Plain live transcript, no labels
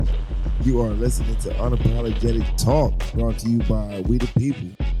You are listening to Unapologetic Talk, brought to you by We the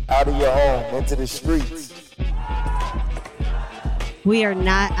People. Out of your home, into the streets. We are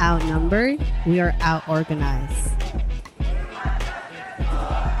not outnumbered. We are out-organized.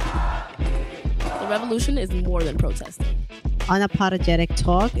 The revolution is more than protesting. Unapologetic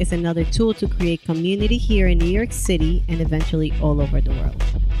Talk is another tool to create community here in New York City and eventually all over the world.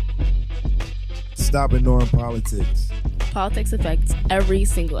 Stop ignoring politics. Politics affects every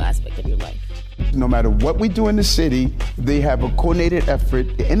single aspect of your life. No matter what we do in the city, they have a coordinated effort,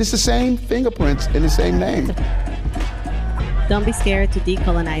 and it's the same fingerprints and the same name. Don't be scared to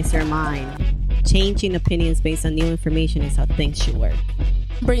decolonize your mind. Changing opinions based on new information is how things should work.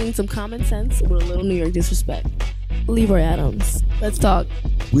 Bringing some common sense with a little New York disrespect. Leroy Adams. Let's talk.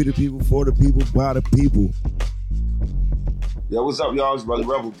 We the people, for the people, by the people. Yo, what's up, y'all? It's Brother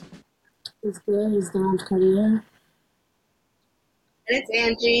Rebel. It's good. It's Dom's Cartier. And it's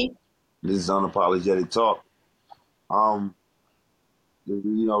Angie. This is Unapologetic Talk.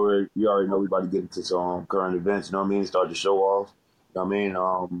 We already know we about to get into some current events, you know what I mean? Start the show off. You know what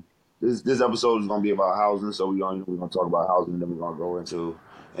I mean? This episode is gonna be about housing, so we're gonna talk about housing, and then we're gonna go into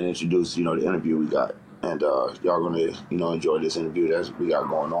and introduce, the interview we got. And y'all gonna, enjoy this interview that we got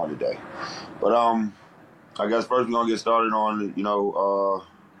going on today. But I guess first we're gonna get started on,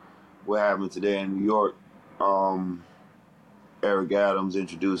 what happened today in New York. Eric Adams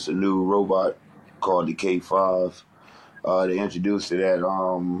introduced a new robot called the K5. They introduced it at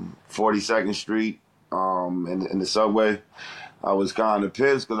 42nd Street in the subway. I was kind of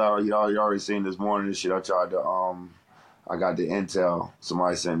pissed because you already seen this morning this shit. I got the intel.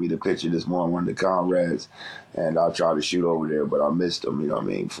 Somebody sent me the picture this morning, one of the comrades, and I tried to shoot over there, but I missed him,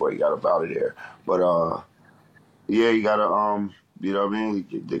 before he got up out of there. But you gotta they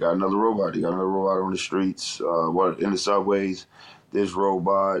got another robot. They got another robot on the streets, in the subways. This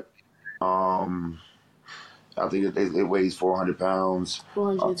robot, I think it weighs 400 pounds.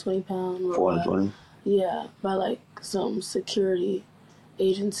 420 pound robot. 420? Yeah, by some security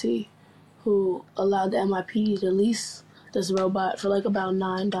agency who allowed the NYPD to lease this robot for about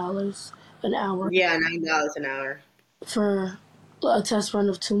 $9 an hour. Yeah, $9 an hour. For a test run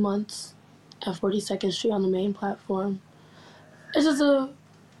of 2 months at 42nd Street on the main platform. It's just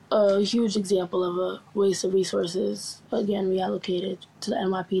a huge example of a waste of resources, again, reallocated to the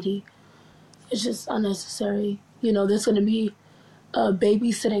NYPD. It's just unnecessary. There's going to be a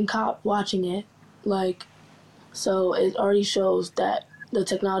babysitting cop watching it. So it already shows that the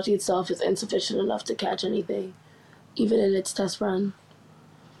technology itself is insufficient enough to catch anything, even in its test run.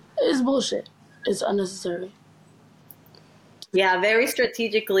 It's bullshit. It's unnecessary. Yeah, very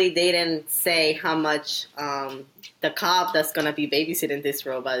strategically, they didn't say how much the cop that's going to be babysitting this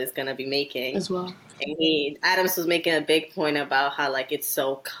robot is going to be making. As well. And Adams was making a big point about how, it's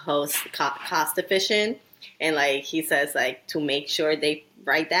so cost efficient. And, he says, to make sure they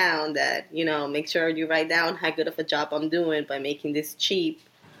write down that, make sure you write down how good of a job I'm doing by making this cheap,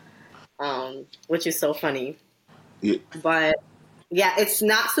 which is so funny. Yeah. But... yeah, it's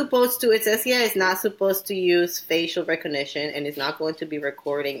not supposed to, it says here, it's not supposed to use facial recognition, and it's not going to be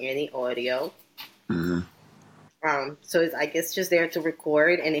recording any audio. Mm-hmm. So it's, I guess, just there to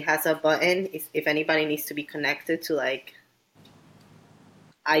record, and it has a button if anybody needs to be connected to,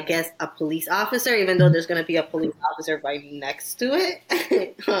 I guess, a police officer, even though there's going to be a police officer right next to it.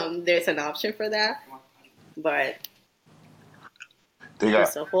 There's an option for that. But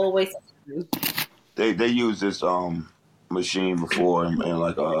It's a whole waste of time. They use this machine before in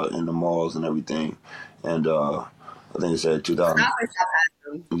the malls and everything, and I think it said 2000.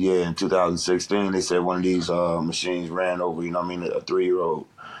 Yeah, in 2016 they said one of these machines ran over, a 3-year-old.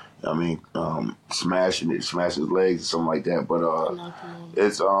 Smashing his legs or something like that. But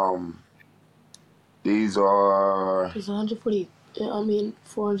it's these are. It's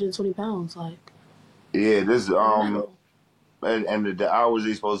 420 pounds. Yeah, this and the hours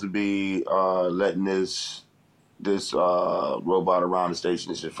they're supposed to be letting this robot around the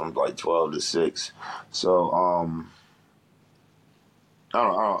station is just from 12 to 6. So I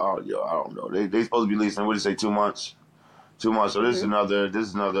don't know. They supposed to be leasing. What did you say? 2 months. 2 months. So this is another.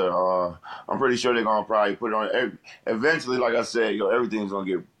 I'm pretty sure they're gonna probably put it on. Eventually, like I said, everything's gonna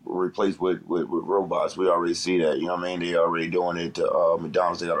get replaced with robots. We already see that. They already doing it to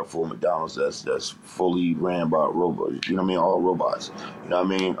McDonald's. They got a full McDonald's that's fully ran by robots. All robots.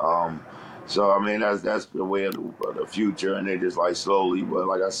 So that's the way of the future, and they just slowly. But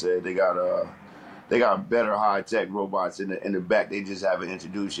like I said, they got they got better high tech robots in the back. They just haven't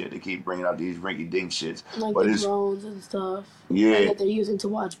introduced yet. They keep bringing out these rinky dink shits. Like but the it's drones and stuff. yeah. Like that they're using to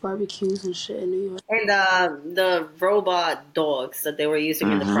watch barbecues and shit in New York. And the robot dogs that they were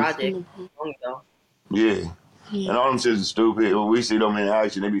using in the project long ago. Yeah. And all them shits are stupid. When we see them in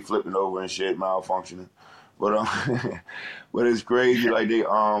action, they be flipping over and shit, malfunctioning. But but it's crazy. Like they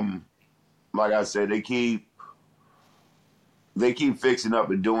like I said, they keep fixing up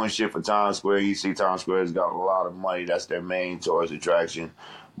and doing shit for Times Square. You see Times Square has got a lot of money. That's their main tourist attraction.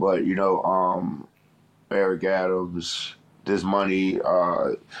 But, you know, Eric Adams, this money,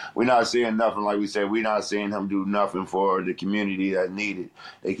 we're not seeing nothing. Like we said, we're not seeing him do nothing for the community that needed.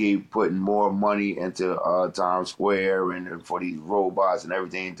 They keep putting more money into Times Square and for these robots and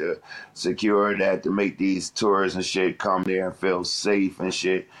everything to secure that, to make these tourists and shit come there and feel safe and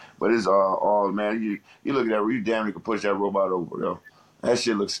shit. But it's all man, you look at that, you damn near can push that robot over, though. That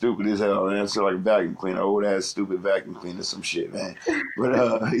shit looks stupid as hell, man. It's like a vacuum cleaner, old ass stupid vacuum cleaner, some shit, man.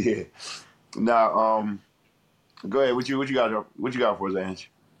 But yeah. Now, go ahead. What you got? What you got for us, Ange?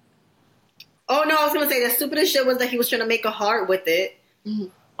 Oh no, I was gonna say the stupidest shit was that he was trying to make a heart with it.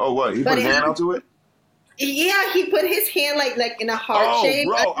 Oh, what? He put his hand onto it? Yeah, he put his hand like in a heart shape.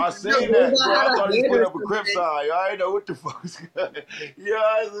 Oh, bro, I seen that. Bro, I thought he put up a crip sign. I ain't know what the fuck.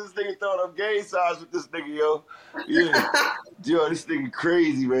 Yeah, this nigga throwing up gang signs with this nigga, yo. Yeah, yo, this nigga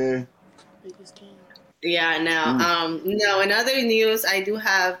crazy, man. Yeah, no. No, in other news, I do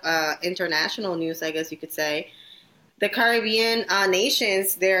have international news, I guess you could say. The Caribbean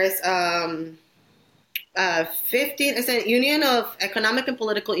nations, there's 15, it's a union of economic and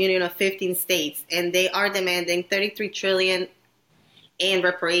political union of 15 states, and they are demanding 33 trillion in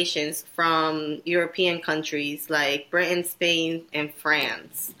reparations from European countries like Britain, Spain, and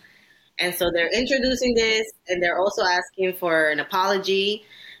France. And so they're introducing this, and they're also asking for an apology,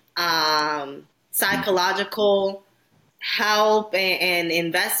 psychological help and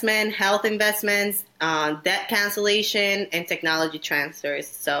investment, health investments, debt cancellation, and technology transfers.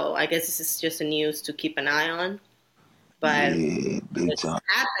 So I guess this is just a news to keep an eye on. But yeah, big it's time.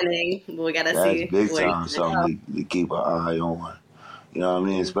 happening. We gotta That's see. big time something to keep an eye on. You know what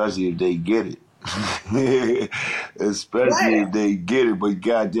I mean? Especially if they get it. Especially if they get it, but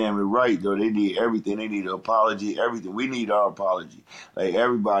goddamn it right though. They need everything. They need an apology, everything. We need our apology. Like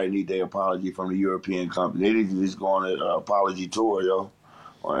everybody need their apology from the European company. They need to just go on an apology tour, yo,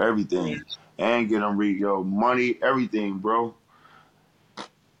 on everything. And get them money, everything, bro.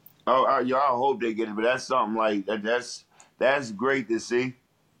 Oh, I hope they get it, but that's something like that. That's great to see.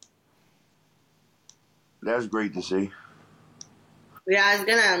 That's great to see. Yeah, it's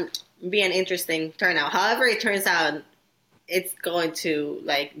gonna be an interesting turnout. However it turns out, it's going to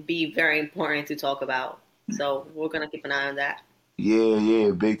be very important to talk about. So we're gonna keep an eye on that. Yeah,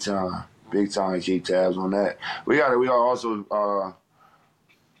 big time. Keep tabs on that. We gotta also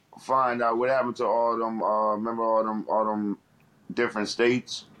find out what happened to all them. Remember all them different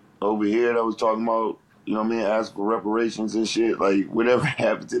states over here that was talking about, you know what I mean, ask for reparations and shit. Like whatever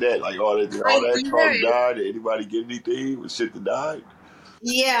happened to that? Like all that talk died. Did anybody get anything with shit that died?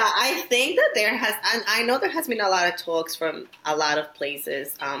 Yeah, I think that there has. I know there has been a lot of talks from a lot of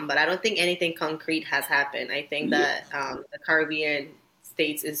places, but I don't think anything concrete has happened. I think that the Caribbean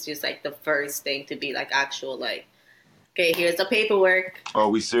states is just like the first thing to be actual okay, here's the paperwork. Oh,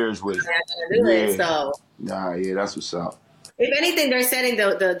 we serious with it? It, so nah, yeah, that's what's up. If anything, they're setting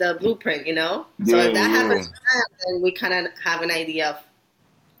the blueprint, you know. So if that happens, then we kind of have an idea of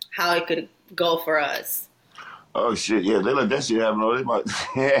how it could go for us. Oh shit! Yeah, they let that shit happen. Oh, they might.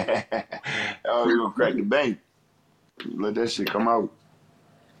 Oh, we gonna crack the bank. Let that shit come out.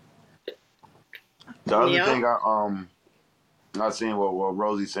 The other thing I seen what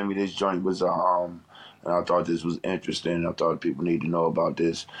Rosie sent me this joint was and I thought this was interesting. I thought people need to know about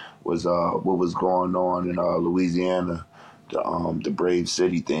this was what was going on in Louisiana, the Brave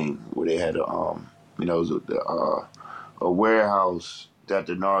City thing where they had a warehouse that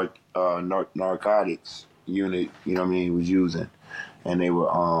the narcotics unit, you know what I mean, was using, and they were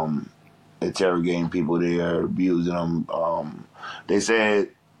interrogating people there, abusing them. They said,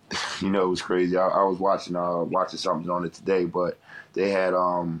 you know, it was crazy. I was watching something on it today, but they had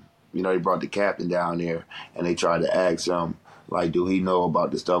they brought the captain down there and they tried to ask him, like, do he know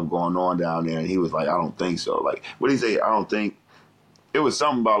about the stuff going on down there? And he was like, I don't think so. Like, what did he say? I don't think it was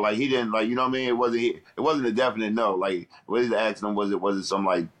something about like he didn't like, you know what I mean? It wasn't a definite no. Like what he asked him was it some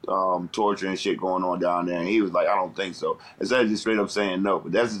like torture and shit going on down there, and he was like, I don't think so. Instead of just straight up saying no.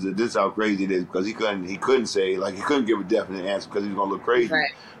 But this is how crazy it is because he couldn't say like he couldn't give a definite answer because he was gonna look crazy.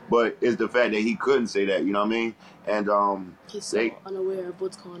 Right. But it's the fact that he couldn't say that, you know what I mean? And he's so unaware of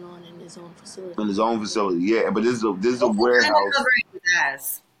what's going on in his own facility. In his own facility, yeah. But this is a warehouse. Kind of covering his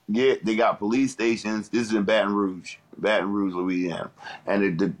ass. Yeah, they got police stations. This is in Baton Rouge, Louisiana.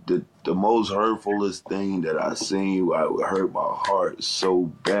 And the most hurtfulest thing that I seen, I hurt my heart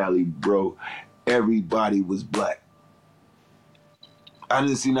so badly, bro. Everybody was black. I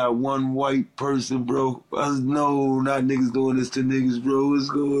didn't see not one white person, bro. No, not niggas doing this to niggas, bro. What's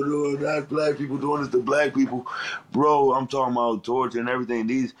going on? Not black people doing this to black people, bro. I'm talking about torture and everything.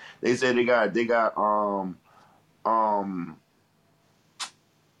 They said they got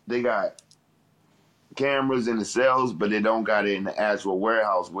cameras in the cells, but they don't got it in the actual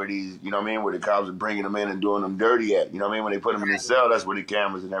warehouse where these, you know what I mean, where the cops are bringing them in and doing them dirty at. You know what I mean? When they put them in the cell, that's where the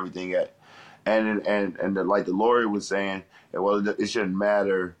cameras and everything at. And like the lawyer was saying, well, it shouldn't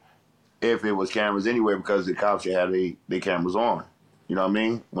matter if it was cameras anyway because the cops should have their cameras on. You know what I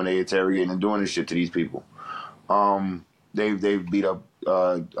mean? When they interrogating and doing this shit to these people. They've beat up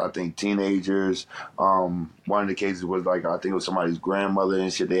I think teenagers. One of the cases was like I think it was somebody's grandmother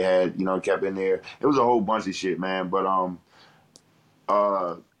and shit they had, you know, kept in there. It was a whole bunch of shit, man. But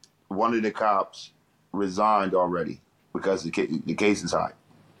one of the cops resigned already because the case is hot.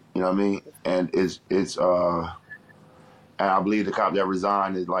 You know what I mean? And and I believe the cop that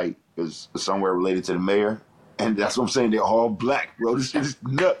resigned is somewhere related to the mayor. And that's what I'm saying. They're all black, bro. This shit is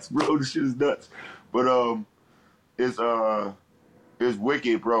nuts, bro. This shit is nuts. But it's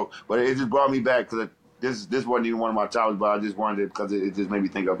wicked, bro. But it just brought me back because this wasn't even one of my topics, but I just wanted it because it just made me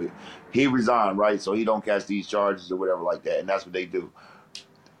think of it. He resigned, right? So he don't catch these charges or whatever like that, and that's what they do.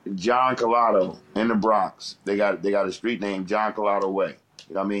 John Collado in the Bronx, they got a street named John Collado Way.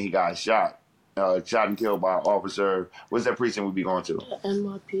 You know what I mean? He got shot and killed by an officer. What's that precinct we be going to?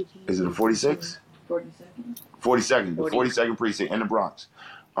 NYPD. Is it the 46? 42nd. 42nd, the 42nd precinct in the Bronx.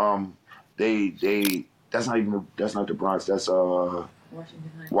 That's not the Bronx. That's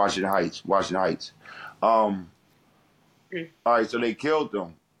Washington Heights. All right, so they killed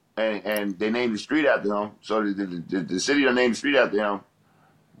them, and they named the street after them. So the city done named the street after him,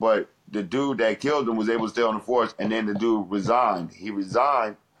 but the dude that killed him was able to stay on the force, and then the dude resigned. He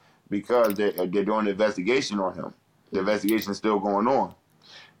resigned because they're doing an investigation on him. The investigation is still going on,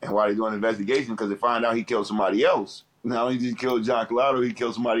 and while they're doing the investigation, because they find out he killed somebody else. Not only did he kill John Collado, he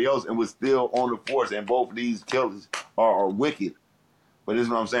killed somebody else and was still on the force. And both of these killers are wicked. But this is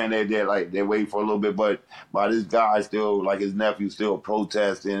what I'm saying. They wait for a little bit, but by this guy still, like his nephew, still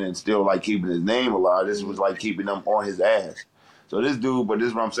protesting and still like keeping his name alive. This was like keeping them on his ass. So this dude, but this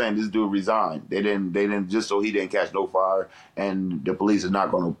is what I'm saying. This dude resigned. They didn't just so he didn't catch no fire. And the police is not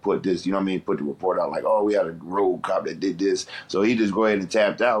going to put this, you know what I mean, put the report out like, oh, we had a RoboCop that did this. So he just go ahead and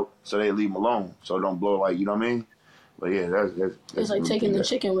tapped out. So they leave him alone. So don't blow like, you know what I mean. But yeah, that's it's like taking the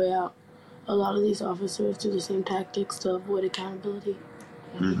chicken way out. A lot of these officers do the same tactics to avoid accountability.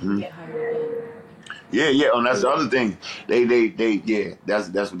 Mm-hmm. Get hired again. Yeah. And that's the other thing. They that's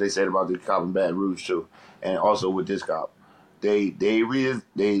what they said about the cop in Baton Rouge too, and also with this cop, they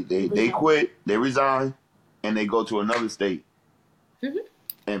quit, they resign, and they go to another state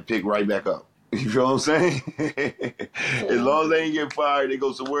and pick right back up. You feel what I'm saying? As long as they ain't get fired, they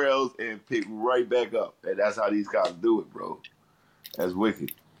go somewhere else and pick right back up. And that's how these cops do it, bro. That's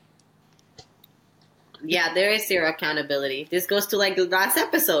wicked. Yeah, there is zero accountability. This goes to like the last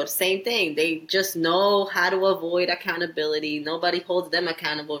episode. Same thing. They just know how to avoid accountability. Nobody holds them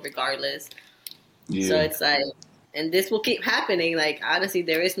accountable regardless. Yeah. So it's like, and this will keep happening. Like, honestly,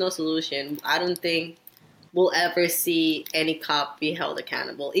 there is no solution. I don't think we'll ever see any cop be held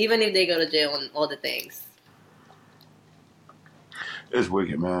accountable, even if they go to jail and all the things. It's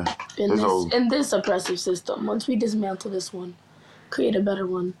wicked, man. In this oppressive system, once we dismantle this one, create a better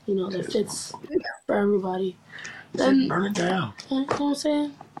one, you know, that fits for everybody, then burn it down. You know what I'm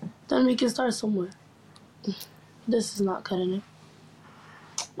saying? Then we can start somewhere. This is not cutting it.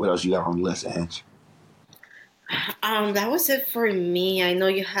 What else you got on the list, Ange? That was it for me. I know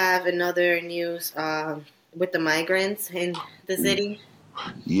you have another news with the migrants in the city.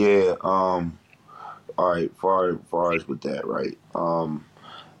 Yeah. All right. Far as with that, right?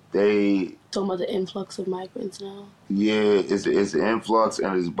 They talking about the influx of migrants now. Yeah, it's the influx,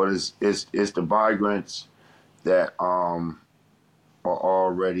 and it's the migrants that are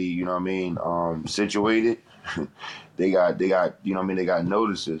already, you know what I mean, situated. they got you know what I mean, they got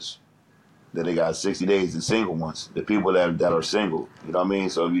notices Then they got 60 days, the single ones, the people that are single. You know what I mean?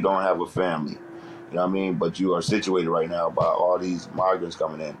 So if you don't have a family, you know what I mean, but you are situated right now by all these migrants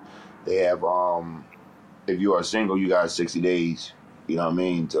coming in, they have, if you are single, you got 60 days, you know what I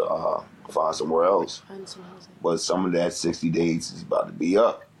mean, to find somewhere else. Find some housing. But some of that 60 days is about to be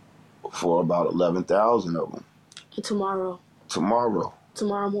up for about 11,000 of them. Tomorrow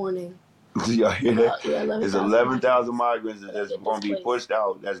morning. Y'all hear that? Yeah, 11,000. There's 11,000 migrants that's going to be pushed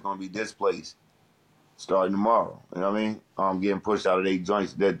out, that's going to be displaced starting tomorrow. You know what I mean? Getting pushed out of their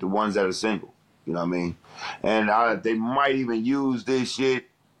joints, that the ones that are single. You know what I mean? And they might even use this shit,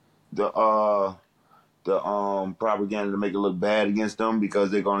 the propaganda to make it look bad against them because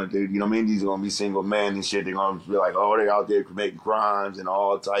they're gonna, you know what I mean? These are gonna be single men and shit. They're gonna be like, oh, they're out there committing crimes and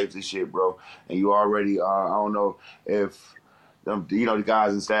all types of shit, bro. And you already, I don't know if them, you know, the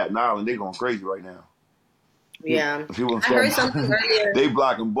guys in Staten Island, they're going crazy right now. Yeah, People in I heard something earlier. They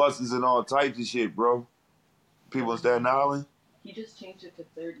blocking buses and all types of shit, bro. People in Staten Island. He just changed it to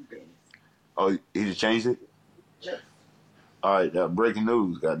 30 days. Oh, he just changed it. Yes. All right, breaking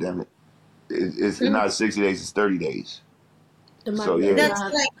news. Goddamn it. It's not 60 days, it's 30 days. So, yeah. That's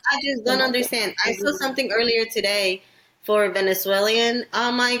like, I just don't understand. I saw something earlier today for Venezuelan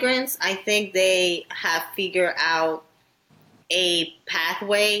migrants. I think they have figured out a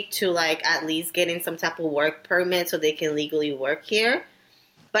pathway to like at least getting some type of work permit so they can legally work here.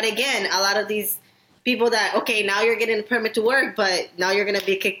 But again, a lot of these people that, okay, now you're getting a permit to work, but now you're going to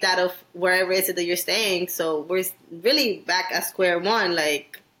be kicked out of wherever it is that you're staying. So we're really back at square one.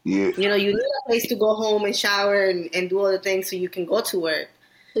 Like, yeah. You know, you need a place to go home and shower and do all the things so you can go to work.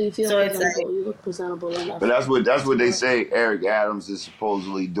 So you feel presentable. It's like, you look presentable enough. But that's what they say Eric Adams is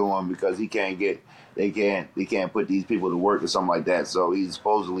supposedly doing because they can't put these people to work or something like that. So he's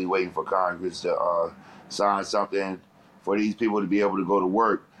supposedly waiting for Congress to sign something for these people to be able to go to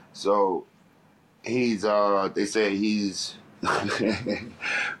work. So he's they say he's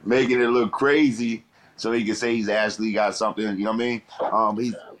making it look crazy so he can say he's actually got something, you know what I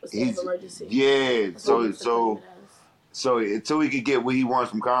mean? He's yeah, so until he can get what he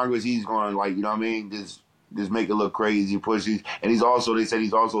wants from Congress, he's going, like, you know what I mean, just make it look crazy, push these. And they said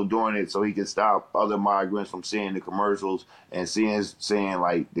he's also doing it so he can stop other migrants from seeing the commercials and saying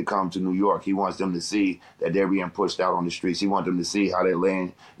like to come to New York. He wants them to see that they're being pushed out on the streets. He wants them to see how they're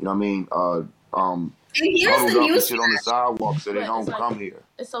laying, you know what I mean, here's the news shit on the sidewalk so they don't come here.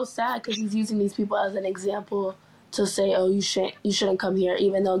 It's so sad because he's using these people as an example to say, oh, you shouldn't come here,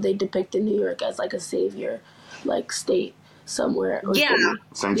 even though they depicted New York as like a savior, like state somewhere. Yeah.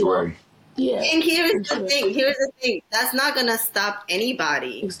 Sanctuary. You know? Yeah. And here's the thing. That's not going to stop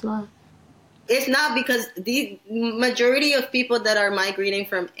anybody. It's not. It's not, because the majority of people that are migrating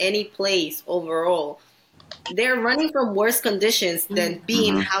from any place overall, they're running from worse conditions than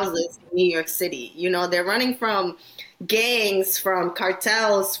being houseless in New York City. You know, they're running from gangs, from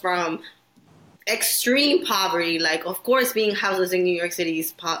cartels, from extreme poverty. Like, of course, being houseless in New York City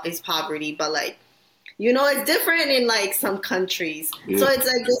is poverty, but like, you know, it's different in like some countries. Yeah. So it's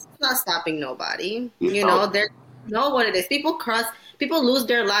like, this is not stopping nobody. Yeah. You know, they know what it is. People lose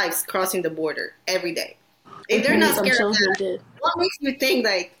their lives crossing the border every day. If they're not scared of that, what makes you think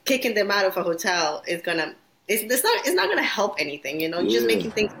like kicking them out of a hotel is gonna? It's not gonna help anything. You know, you're just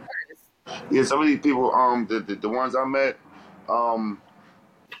making things worse. Yeah, some of these people, the ones I met,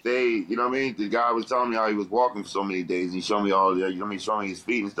 they, you know what I mean? The guy was telling me how he was walking for so many days. He showed me all the, you know what I mean, showing me his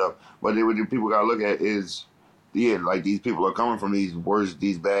feet and stuff. But what the people got to look at is, yeah, like these people are coming from these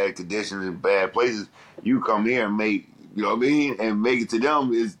bad conditions and bad places. You come here and make, you know what I mean, and make it to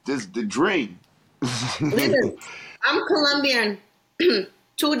them is just the dream. Listen, I'm Colombian.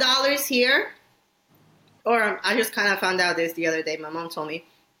 $2 here, or I just kind of found out this the other day. My mom told me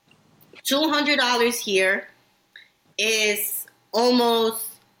 $200 here is almost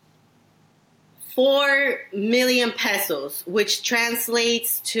 4 million pesos, which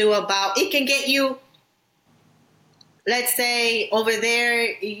translates to about, it can get you, let's say over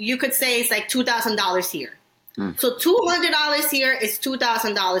there, you could say it's like $2,000 here. So $200 here is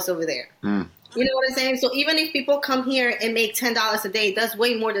 $2,000 over there. You know what I'm saying? So even if people come here and make $10 a day, that's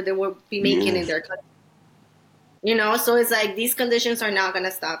way more than they will be making in their country. You know, so it's like these conditions are not going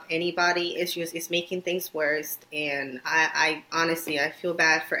to stop anybody. It's making things worse. And I honestly, I feel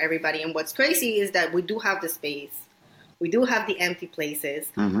bad for everybody. And what's crazy is that we do have the space. We do have the empty places.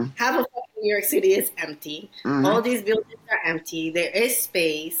 Half of New York City is empty. All these buildings are empty. There is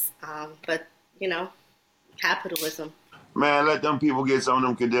space. But, you know, capitalism. Man, let them people get some of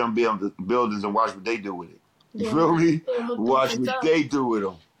them condemned buildings and watch what they do with it. You feel me? Watch what they do with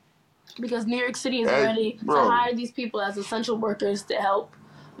them. Because New York City is ready to hire these people as essential workers to help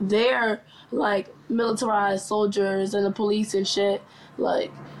they're like militarized soldiers and the police and shit.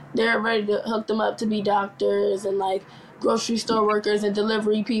 Like they're ready to hook them up to be doctors and like grocery store workers and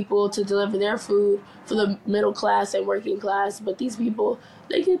delivery people to deliver their food for the middle class and working class. But these people,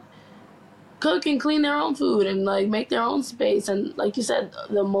 they can cook and clean their own food and like make their own space. And like you said,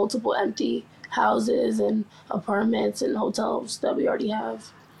 the multiple empty houses and apartments and hotels that we already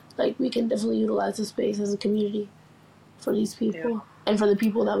have, like we can definitely utilize the space as a community for these people and for the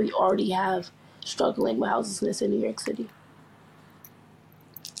people that we already have struggling with houselessness in New York City.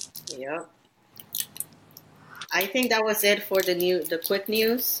 Yep. I think that was it for the quick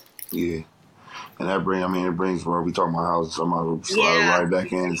news. Yeah. And that brings where we talking about houses, so I'm going to slide right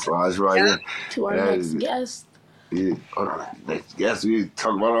back in, slides right in. To our next guest. Yeah, hold on. Next guest, we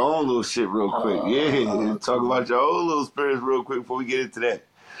talk about our own little shit real quick. Talk about your own little spirits real quick before we get into that.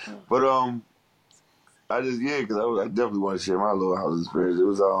 But I just because I definitely want to share my little house experience. It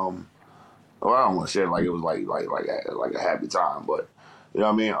was well, I don't want to share it like it was like a happy time, but you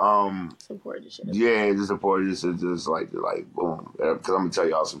know what I mean. It's important to share. Yeah, just important, just like boom. Because I'm gonna tell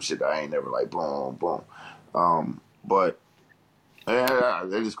y'all some shit that I ain't never like boom. But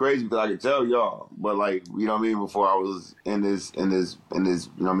it's just crazy because I can tell y'all, but like you know what I mean. Before I was in this, you know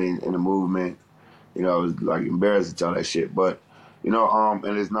what I mean, in the movement, you know, I was like embarrassed to tell that shit. But you know,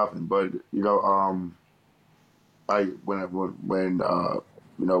 and it's nothing. But you know, I when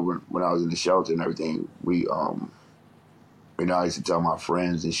you know when I was in the shelter and everything, we you know I used to tell my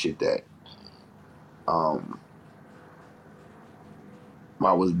friends and shit that I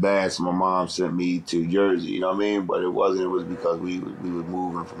was bad, so my mom sent me to Jersey, you know what I mean? But it wasn't. It was because we was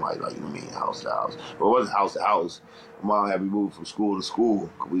moving from like you know what I mean, house to house. But it wasn't house to house. My mom had me move from school to school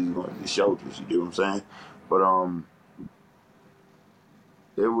because we was going to the shelters. You know what I'm saying? But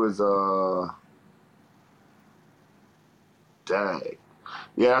it was dang.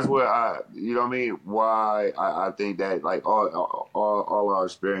 Yeah, that's where you know what I mean? Why I think that like all our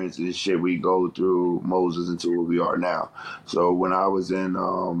experiences and shit we go through Moses into where we are now. So when I was in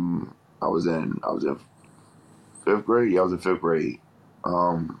I was in fifth grade. Yeah, I was in fifth grade.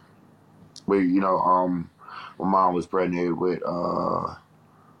 You know my mom was pregnant with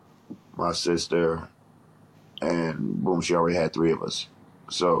my sister, and boom, she already had 3 of us.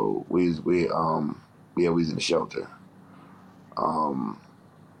 So we was in the shelter.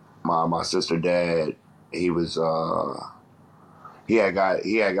 My sister dad, he was he had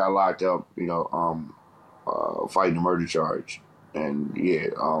got locked up, you know, fighting a murder charge, and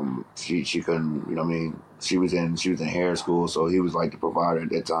she couldn't, you know what I mean, she was in hair school, so he was like the provider at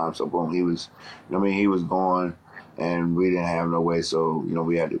that time. So boom, he was, you know what I mean, he was gone, and we didn't have no way, so you know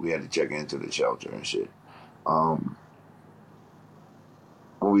we had to check into the shelter and shit. When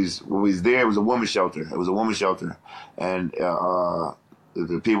we was there, it was a women's shelter. And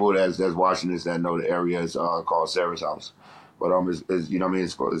the people that's watching this that know the area is called Sarah's House. But it's you know what I mean,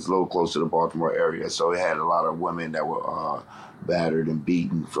 it's a little close to the Baltimore area, so it had a lot of women that were battered and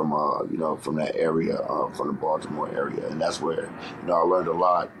beaten from you know, from that area, from the Baltimore area, and that's where, you know, I learned a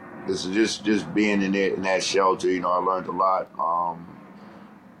lot. This is just being in that shelter, you know, I learned a lot.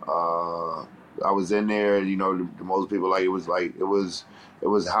 I was in there, you know, the most people it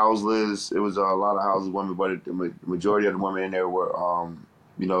was houseless. It was a lot of houseless women, but the majority of the women in there were,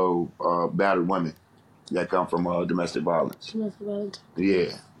 you know, battered women that come from domestic violence.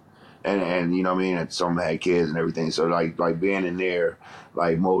 Yeah, and you know what I mean. And some had kids and everything. So like being in there,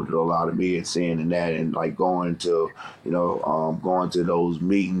 like molded a lot of me and seeing in that, and like going to, you know, going to those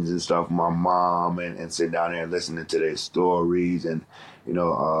meetings and stuff with my mom and sitting down there and listening to their stories and, you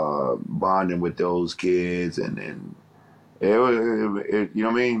know, bonding with those kids and. It you know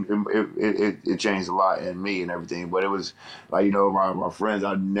what I mean? It changed a lot in me and everything, but it was like, you know, my friends,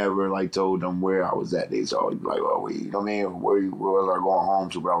 I never like told them where I was at. They saw like, oh, you know what I mean? Where was I going home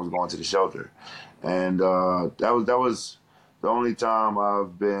to? But I was going to the shelter, and that was the only time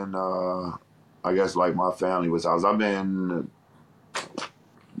I've been. I guess like my family was housed. I've been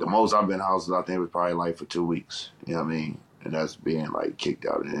the most I've been housed. I think was probably like for 2 weeks. You know what I mean? And that's being like kicked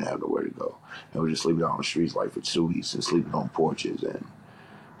out and didn't have nowhere to go. And we just sleeping out on the streets like for 2 weeks and sleeping on porches and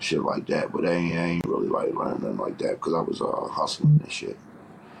shit like that. But I ain't really like learning nothing like that because I was hustling and shit.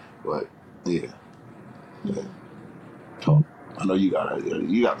 But yeah. Talk. I know you got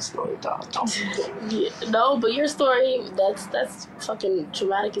a story time. Talk. Yeah, no, but your story, that's fucking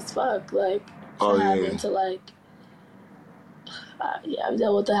traumatic as fuck. Like having to like. I've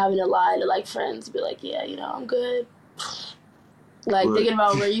dealt with having to lie to like friends, be like, yeah, you know, I'm good. Like thinking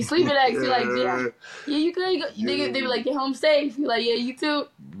about where you sleeping at, you're like, yeah, you good. They be like, you're home safe. You're like, yeah, you too.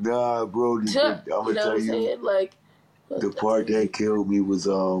 Nah, bro, I'm gonna tell you. Like, The part that killed me was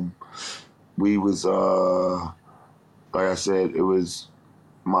we was like I said, it was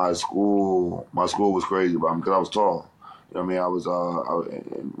my school. My school was crazy about me because I was tall. You know what I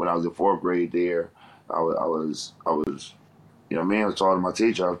mean? When I was in fourth grade there, I was you know what I mean? I was taller than my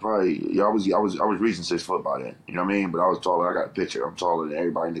teacher. I was probably I was reaching 6 foot by then. You know what I mean? But I was taller. I got a picture. I'm taller than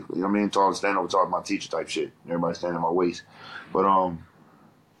everybody. You know what I mean? Taller, standing over taller than my teacher type shit. Everybody standing at my waist. But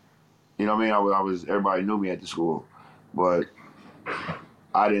you know what I mean? I was everybody knew me at the school, but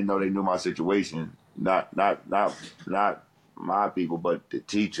I didn't know they knew my situation. Not my people, but the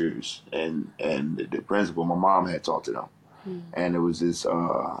teachers and the principal. My mom had talked to them, and it was this.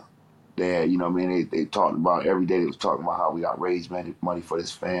 They had, you know what I mean? They talked about every day. They was talking about how we got raised money for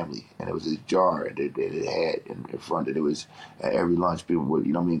this family, and it was this jar that they had in front. That it was at every lunch people would,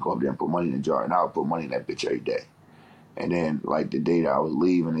 you know what I mean, go up there and put money in the jar, and I would put money in that bitch every day. And then like the day that I was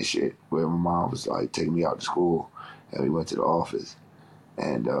leaving and shit, where my mom was like taking me out to school, and we went to the office,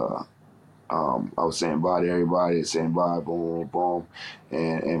 and I was saying bye to everybody, saying bye, boom, boom,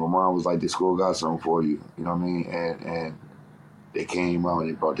 and my mom was like, "The school got something for you," you know what I mean? And they came out and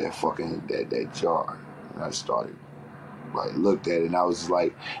they brought that fucking that jar, and I started like looked at it, and I was just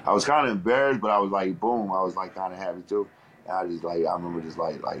like, I was kind of embarrassed, but I was like, boom, I was like kind of happy too. And I just like I remember just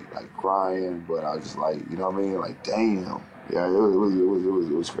like crying, but I was just like, you know what I mean, like damn, yeah, it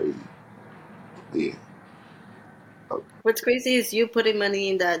was crazy, yeah. What's crazy is you putting money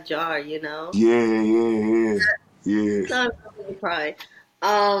in that jar, you know? Yeah. I'm gonna cry.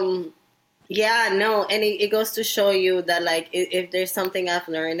 Yeah, no, and it goes to show you that like if there's something I've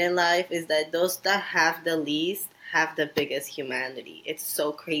learned in life is that those that have the least have the biggest humanity. It's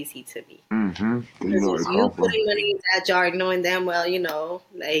so crazy to me. Mm-hmm. You know where Because to you come from. putting money in that jar, knowing damn well, you know,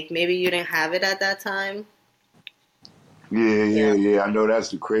 like maybe you didn't have it at that time. Yeah. I know that's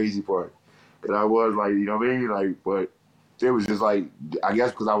the crazy part. Cause I was like, you know what I mean, like, but it was just like, I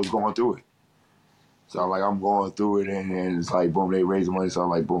guess because I was going through it. So I'm going through it, and it's like, boom, they raise the money. So I'm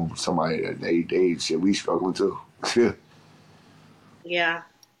like, boom, somebody, they shit, we struggling too. Yeah.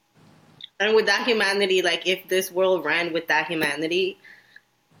 And with that humanity, like if this world ran with that humanity,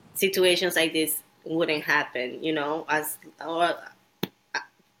 situations like this wouldn't happen, you know, or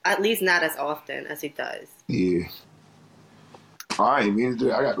at least not as often as it does. Yeah. I ain't mean to do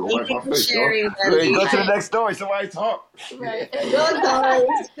that. I got to go Thank wipe you my for face, though. sharing, Hey, go Dudley. to the next story. Somebody talk. Right. Good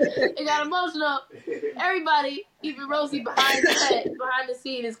It got emotional. Everybody, even Rosie behind the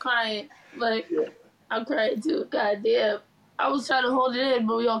scene is crying. Like, I'm crying too. God damn. I was trying to hold it in,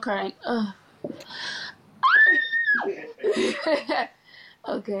 but we all crying.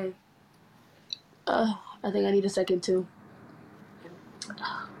 Okay. I think I need a second too.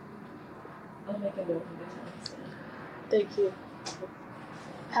 Thank you.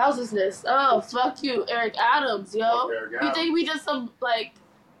 Houselessness. Oh, fuck you, Eric Adams, yo. You think we just some, like,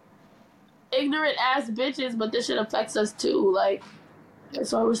 ignorant ass bitches, but this shit affects us too. Like,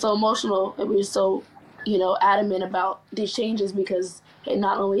 that's why we're so emotional and we're so, you know, adamant about these changes because it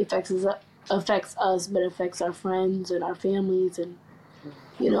not only affects us, but affects our friends and our families and,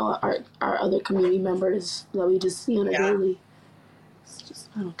 you know, our other community members that we just see on a daily. It's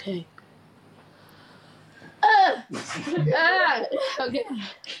just not okay. Okay.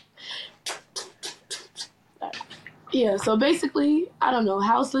 Yeah, so basically, I don't know,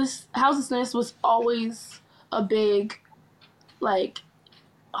 houselessness was always a big, like,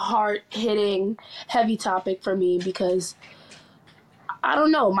 hard-hitting, heavy topic for me because, I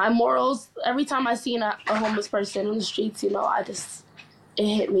don't know, my morals, every time I seen a homeless person on the streets, you know, it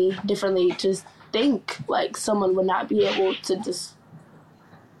hit me differently. Just think, like, someone would not be able to just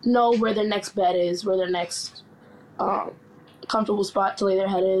know where their next bed is, where their next comfortable spot to lay their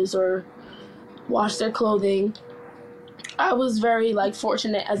head is, or wash their clothing. I was very, like,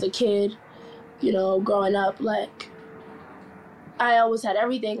 fortunate as a kid, you know, growing up. Like, I always had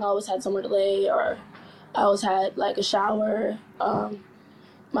everything. I always had somewhere to lay, or I always had, like, a shower.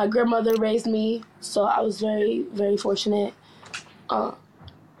 My grandmother raised me, so I was very, very fortunate to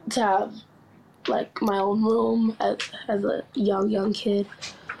have, like, my own room as a young kid.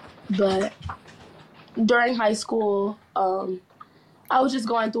 But during high school, I was just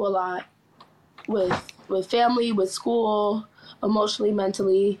going through a lot with family, with school, emotionally,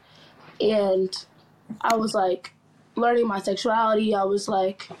 mentally, and I was like learning my sexuality. I was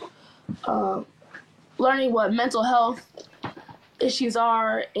like learning what mental health issues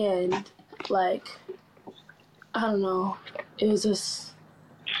are, and like I don't know. It was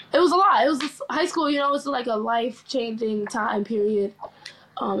a lot. It was just, high school, you know, it's like a life-changing time period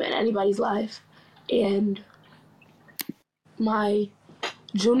in anybody's life, and my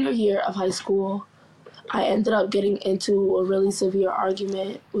junior year of high school, I ended up getting into a really severe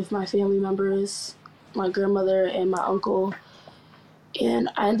argument with my family members, my grandmother and my uncle, and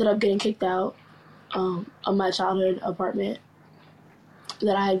I ended up getting kicked out of my childhood apartment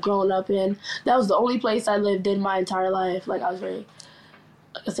that I had grown up in. That was the only place I lived in my entire life. Like, I was very,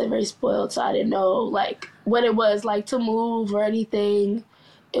 like I said, very spoiled, so I didn't know, like, what it was like to move or anything.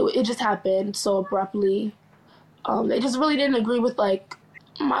 It just happened so abruptly. They just really didn't agree with, like,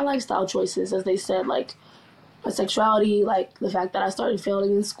 my lifestyle choices, as they said, like, my sexuality, like, the fact that I started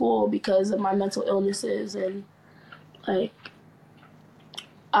failing in school because of my mental illnesses, and, like,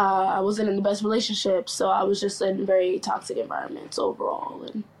 I wasn't in the best relationships, so I was just in very toxic environments overall.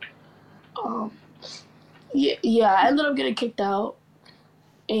 And yeah, I ended up getting kicked out,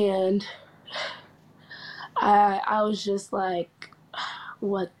 and I was just like,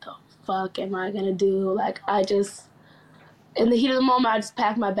 what the fuck am I gonna do? Like, I just, in the heat of the moment, I just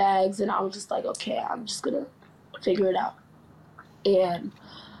packed my bags, and I was just like, okay, I'm just gonna figure it out. And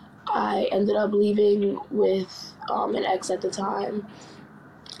I ended up leaving with an ex at the time.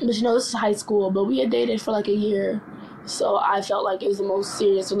 But this is high school, but we had dated for like a year. So I felt like it was the most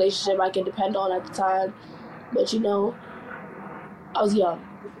serious relationship I could depend on at the time. But I was young.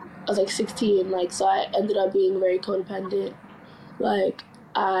 I was like 16, like, so I ended up being very codependent. Like,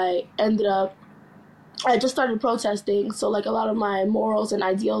 I just started protesting, so like a lot of my morals and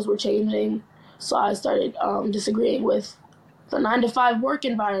ideals were changing. So I started disagreeing with the 9-to-5 work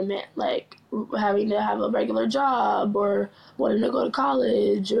environment, like having to have a regular job or wanting to go to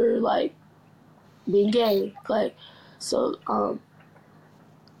college or like being gay. Like, so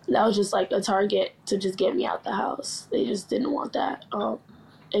that was just like a target to just get me out the house. They just didn't want that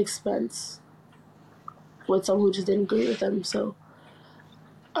expense with someone who just didn't agree with them. So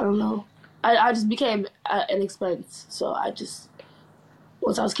I don't know. I just became an expense. So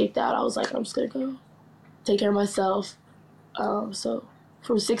once I was kicked out, I was like, I'm just gonna go take care of myself. So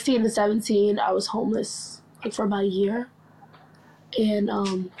from 16 to 17, I was homeless like for about a year. And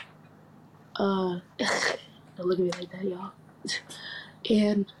don't look at me like that, y'all.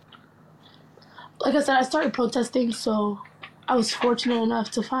 And like I said, I started protesting, so I was fortunate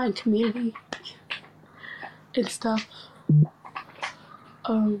enough to find community and stuff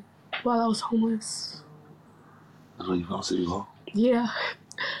while I was homeless. That's when you found City Hall? Yeah.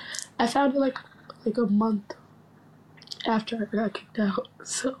 I found it like a month after I got kicked out,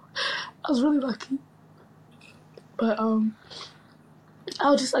 so I was really lucky. But I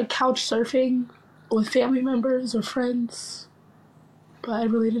was just like couch surfing with family members or friends, but I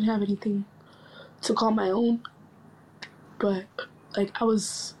really didn't have anything to call my own. But like, I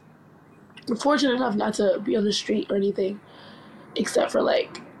was fortunate enough not to be on the street or anything, except for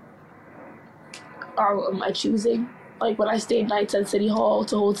like my choosing. Like, when I stayed nights at City Hall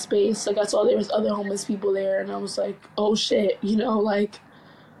to hold space, like, I saw there was other homeless people there, and I was like, oh shit, like,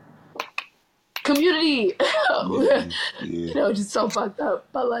 community. Yeah. Just so fucked up.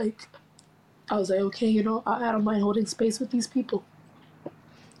 But like, I was like, okay, I don't mind holding space with these people.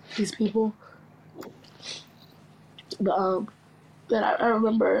 But then I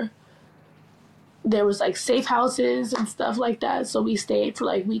remember there was like safe houses and stuff like that, so we stayed for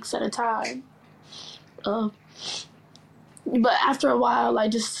like weeks at a time. But after a while, I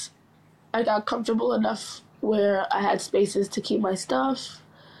got comfortable enough where I had spaces to keep my stuff,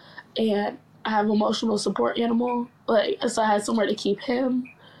 and I have an emotional support animal, like, so I had somewhere to keep him.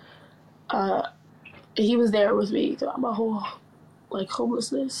 He was there with me throughout my whole like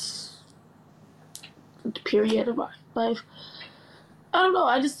homelessness period of my life. I don't know.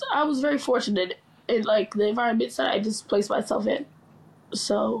 I was very fortunate in like the environments that I just placed myself in.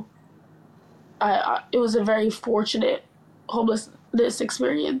 So it was a very fortunate homelessness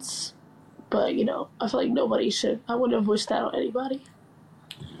experience. But I feel like nobody should. I wouldn't have wished that on anybody.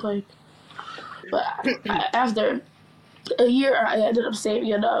 Like, but after a year, I ended up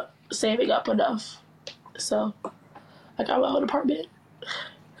saving up enough. So I got my own apartment,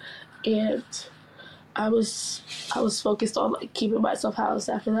 and I was focused on like keeping myself housed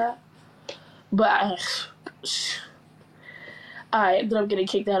after that. But I ended up getting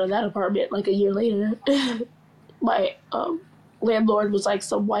kicked out of that apartment like a year later. My landlord was like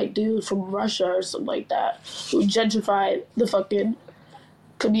some white dude from Russia or something like that, who gentrified the fucking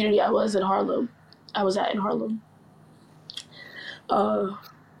community I was at in Harlem.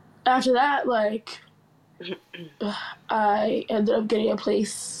 After that, like, I ended up getting a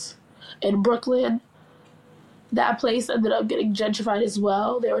place in Brooklyn. That place ended up getting gentrified as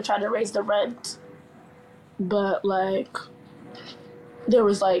well. They were trying to raise the rent, but like, there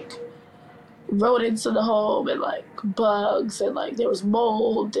was like rodents in the home and like bugs and like there was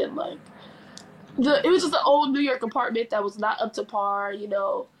mold and like it was just an old New York apartment that was not up to par,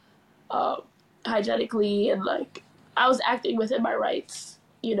 hygienically, and like I was acting within my rights,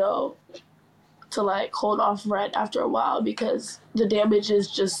 to like hold off rent after a while because the damages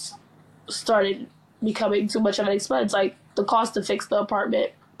just started becoming too much of an expense. Like the cost to fix the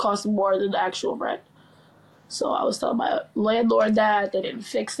apartment cost more than the actual rent. So I was telling my landlord that they didn't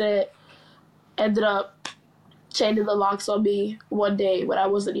fix it. Ended up changing the locks on me one day when I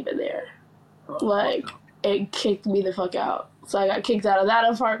wasn't even there. Like, it kicked me the fuck out. So I got kicked out of that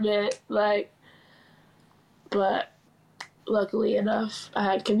apartment. But luckily enough, I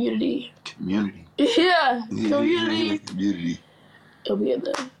had community. Community. Yeah, community. Community. It'll be in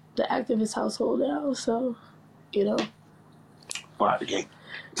the activist household now, so, Fire the game.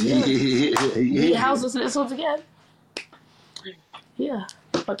 Yeah. Houselessness once again. Yeah.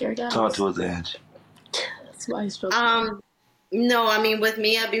 Fuck Eric Adams. Talk to us, Ange. That's why he's struggling. No, I mean, with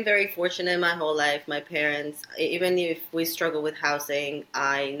me, I've been very fortunate my whole life. My parents, even if we struggle with housing,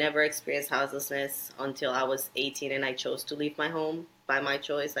 I never experienced houselessness until I was 18 and I chose to leave my home by my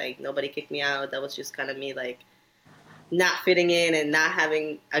choice. Like, nobody kicked me out. That was just kind of me, like, not fitting in and not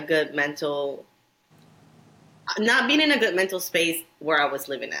having not being in a good mental space where I was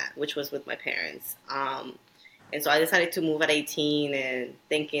living at, which was with my parents. And so I decided to move at 18 and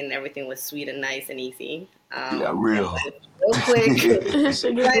thinking everything was sweet and nice and easy. Yeah, real. Real quick. Shit gets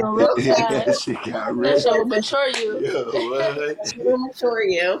real fast. That shit got real. That shit will mature you. Yeah, what? It will mature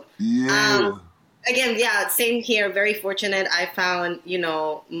you. Yeah. Again, yeah, same here. Very fortunate. I found,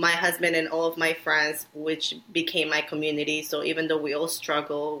 my husband and all of my friends, which became my community. So even though we all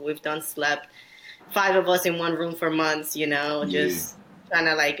struggle, we've slept 5 of us in one room for months, just trying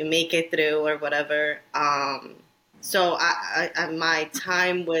to like make it through or whatever. So my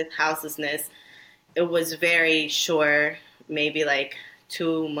time with houselessness, it was very short, maybe like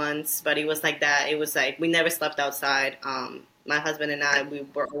 2 months, but it was like that. It was like we never slept outside. My husband and I, we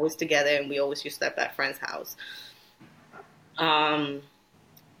were always together, and we always used to sleep at a friend's house. But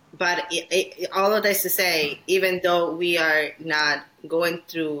all of this to say, even though we are not going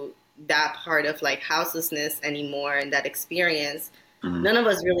through that part of like houselessness anymore and that experience, none of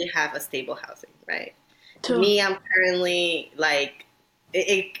us really have a stable housing, right? True. Me, I'm currently like,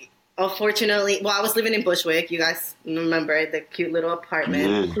 unfortunately, I was living in Bushwick. You guys remember the cute little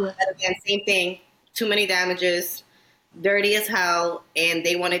apartment. Yeah. But again, same thing. Too many damages, dirty as hell, and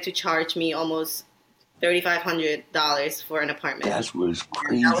they wanted to charge me almost $3,500 for an apartment. That's what's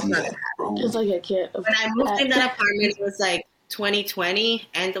crazy, bro. It's like a kid. When I moved in that apartment, it was like 2020,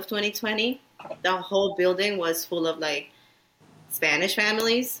 end of 2020. The whole building was full of like Spanish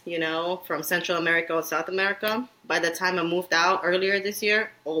families, from Central America or South America. By the time I moved out earlier this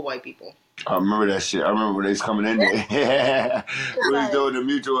year, all white people. I remember that shit. I remember when they was coming in there. Yeah. We was doing the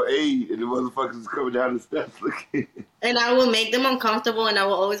mutual aid, and the motherfuckers was coming down the steps looking. And I will make them uncomfortable, and I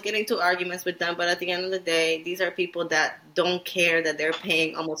will always get into arguments with them. But at the end of the day, these are people that don't care that they're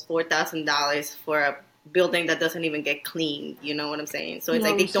paying almost $4,000 for a building that doesn't even get cleaned. You know what I'm saying? So it's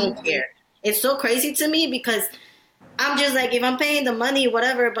like they don't care. It's so crazy to me because I'm just like, if I'm paying the money,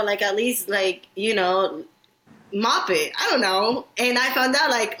 whatever, but like at least like, mop it. I don't know. And I found out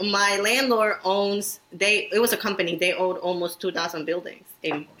like my landlord it was a company. They owned almost 2,000 buildings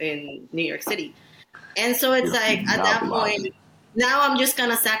in New York City. And so it's like at that point, now I'm just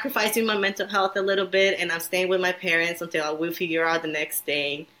kind of sacrificing my mental health a little bit, and I'm staying with my parents until we figure out the next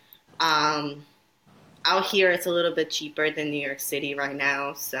thing. Out here, it's a little bit cheaper than New York City right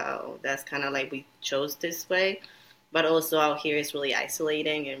now. So that's kind of like we chose this way. But also out here is really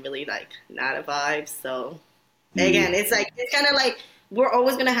isolating and really like not a vibe. So again, it's kind of like we're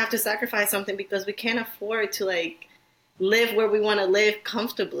always going to have to sacrifice something because we can't afford to like live where we want to live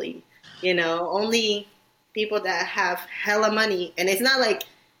comfortably. Only people that have hella money, and it's not like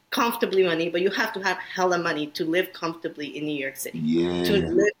comfortably money, but you have to have hella money to live comfortably in New York City. Yeah. To live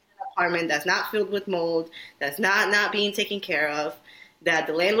in an apartment that's not filled with mold, that's not being taken care of, that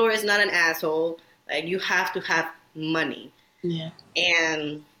the landlord is not an asshole. Like you have to have money. Yeah.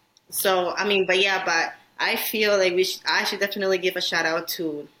 And so, I mean, but I feel like I should definitely give a shout out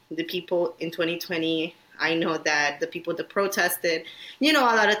to the people in 2020. I know that the people that protested, a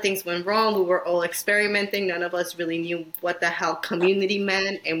lot of things went wrong. We were all experimenting. None of us really knew what the hell community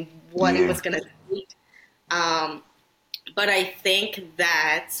meant and what it was going to take. But I think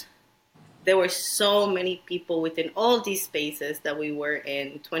that there were so many people within all these spaces that we were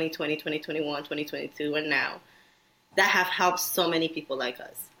in 2020, 2021, 2022, and now that have helped so many people like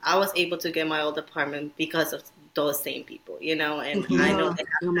us. I was able to get my old apartment because of those same people, and I know they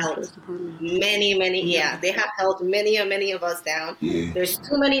have helped many, they have held many of us down. Yeah. There's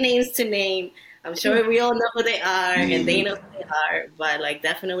too many names to name. I'm sure we all know who they are, and they know who they are. But like,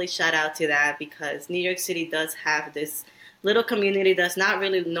 definitely shout out to that, because New York City does have this little community that's not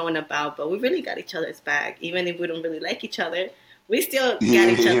really known about, but we really got each other's back. Even if we don't really like each other, we still got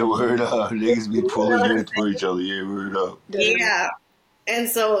each other. Yeah, word up. Niggas be pulling it for each other. Yeah, word up. Yeah. And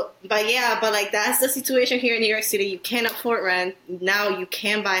so, but like, that's the situation here in New York City. You can't afford rent. Now you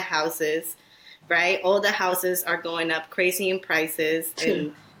can buy houses, right? All the houses are going up crazy in prices.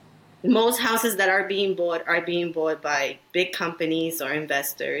 And most houses that are being bought by big companies or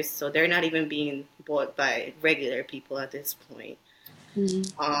investors. So they're not even being bought by regular people at this point.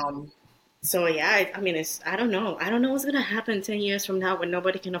 Mm-hmm. So yeah, I mean, I don't know what's gonna happen 10 years from now when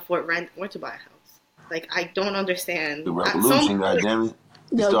nobody can afford rent or to buy a house. Like, I don't understand. The revolution, goddammit.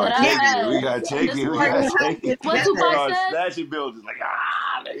 We gotta take it. What Tupac said? Snatching buildings, like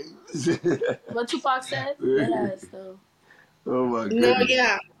What Tupac said? Yes, though. Oh my goodness. No,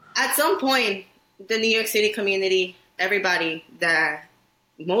 yeah. At some point, the New York City community, everybody,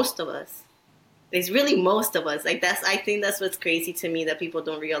 most of us, it's really most of us. Like, I think that's what's crazy to me, that people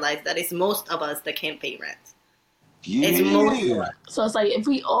don't realize that it's most of us that can't pay rent. Yeah. It's most of us. So it's like, if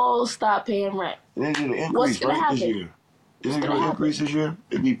we all stop paying rent, what's going to happen? This year? Isn't it going to increase this year?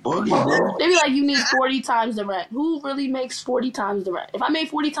 It'd be bugging, bro. They be like, you need 40 times the rent. Who really makes 40 times the rent? If I made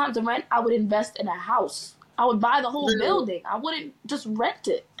 40 times the rent, I would invest in a house. I would buy the whole building. I wouldn't just rent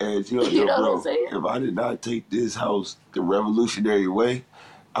it. And you know what I'm saying? If I did not take this house the revolutionary way,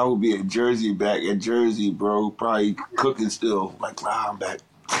 I would be in Jersey, bro. Probably cooking still. Like, I'm back.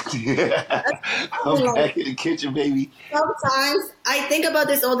 I'm back in the kitchen, baby. Sometimes I think about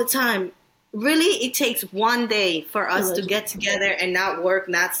this all the time. Really, it takes one day for us to get together and not work,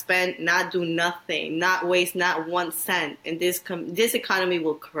 not spend, not do nothing, not waste not 1 cent, and this economy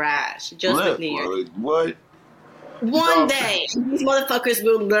will crash. Just like New York. What? One day, these motherfuckers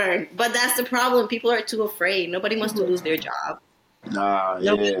will learn. But that's the problem. People are too afraid. Nobody wants to lose their job.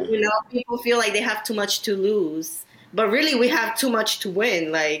 People feel like they have too much to lose. But really, we have too much to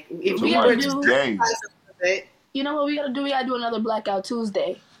win. Like, if we were just you know what we gotta do? We gotta do another Blackout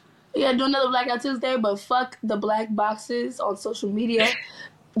Tuesday. We gotta do another Blackout Tuesday, but fuck the black boxes on social media.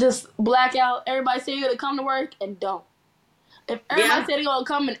 Just blackout. Everybody say you're gonna come to work and don't. If everybody say they're gonna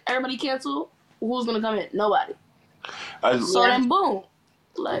come and everybody cancel, who's gonna come in? Nobody. So then, boom.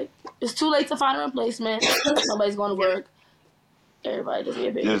 Like, it's too late to find a replacement. Nobody's going to work. Everybody just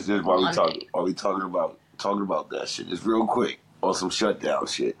get paid. This is why we talking about that shit. Just real quick on some shutdown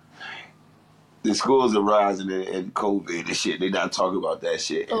shit. The schools are rising in COVID and shit. They not talking about that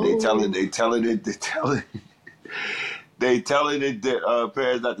shit. And they telling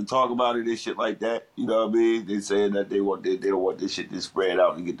parents not to talk about it and shit like that. You know what I mean? They saying that they don't want this shit to spread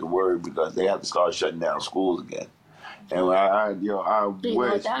out and get the word, because they have to start shutting down schools again. And I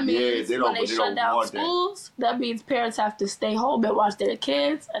wish, that means when they shut down schools, that means parents have to stay home and watch their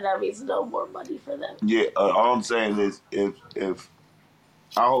kids, and that means no more money for them. Yeah, all I'm saying is, if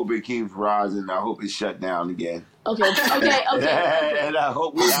I hope it keeps rising, I hope it's shut down again. Okay. And I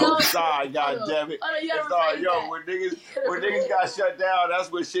hope we outside, goddammit. When niggas got shut down,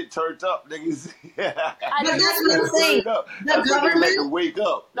 that's when shit turned up, niggas. That's what I'm saying. The government had to wake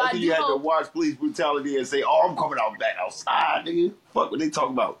up. That's when you had to watch police brutality and say, "Oh, I'm coming out back outside, nigga." Fuck what they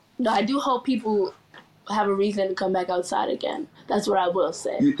talking about. No, I do hope people have a reason to come back outside again. That's what I will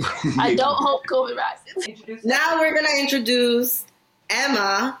say. I don't hope COVID rises. Now we're gonna introduce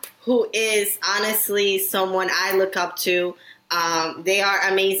Emma, who is honestly someone I look up to. They are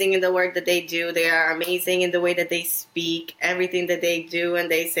amazing in the work that they do. They are amazing in the way that they speak, everything that they do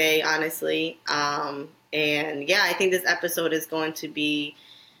and they say, honestly. And yeah, I think this episode is going to be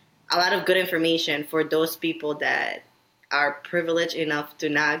a lot of good information for those people that are privileged enough to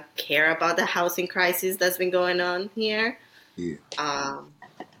not care about the housing crisis that's been going on here. Yeah.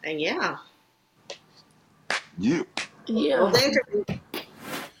 And yeah. Yeah. Yeah.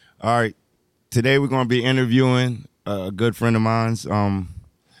 All right. Today we're going to be interviewing a good friend of mine's.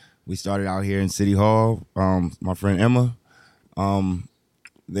 We started out here in City Hall. My friend Emma.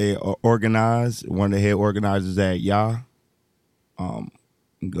 They organized, one of the head organizers at YA. Go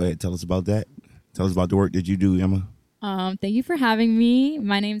ahead, tell us about that. Tell us about the work that you do, Emma. Thank you for having me.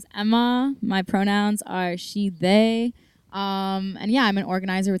 My name's Emma. My pronouns are she, they. And yeah, I'm an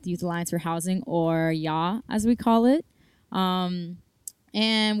organizer with the Youth Alliance for Housing, or YA, as we call it.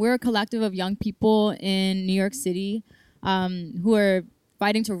 And we're a collective of young people in New York City who are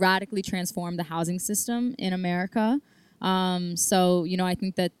fighting to radically transform the housing system in America. So, I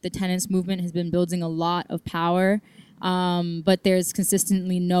think that the tenants movement has been building a lot of power, but there's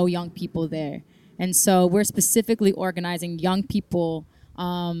consistently no young people there. And so we're specifically organizing young people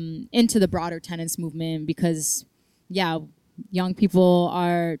into the broader tenants movement because, yeah, young people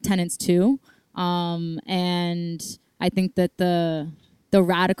are tenants too. And I think that the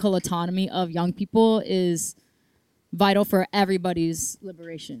radical autonomy of young people is vital for everybody's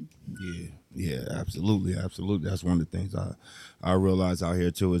liberation. Yeah, absolutely. That's one of the things I realize out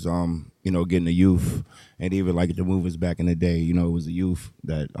here too is getting the youth, and even like the movements back in the day, it was the youth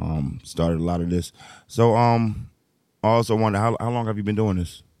that started a lot of this. So I also wonder how long have you been doing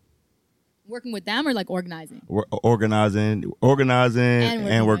this? Working with them or like organizing? Organizing,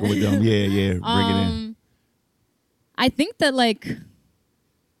 and working with them. Yeah, bring it in. I think that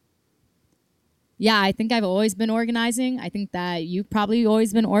I think I've always been organizing. I think that you've probably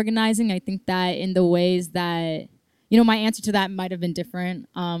always been organizing. I think that in the ways that, my answer to that might have been different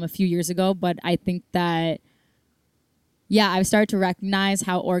a few years ago, but I think that, I've started to recognize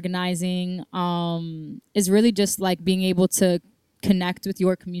how organizing is really just like being able to connect with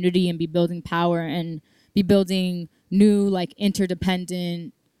your community and be building power and be building new like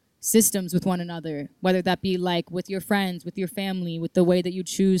interdependent systems with one another, whether that be like with your friends, with your family, with the way that you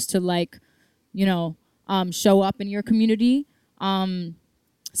choose to like, show up in your community.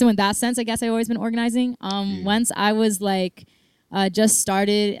 So in that sense, I guess I've always been organizing. Once I was like, just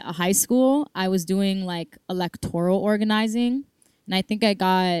started high school, I was doing like electoral organizing. And I think I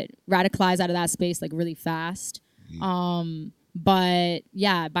got radicalized out of that space like really fast. But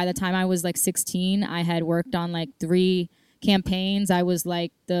yeah, by the time I was like 16, I had worked on like 3 campaigns. I was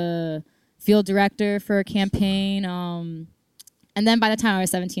like the field director for a campaign. And then by the time I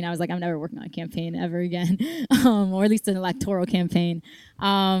was 17, I was like, I'm never working on a campaign ever again, or at least an electoral campaign.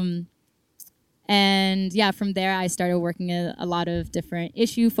 And yeah, from there, I started working at a lot of different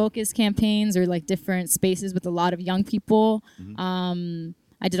issue-focused campaigns or like different spaces with a lot of young people.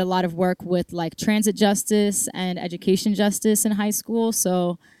 I did a lot of work with like transit justice and education justice in high school.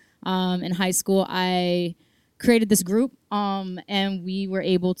 So in high school, I created this group and we were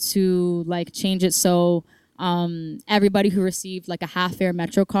able to like change it so everybody who received like a half fare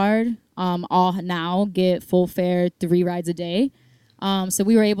Metro card all now get full fare 3 rides a day. So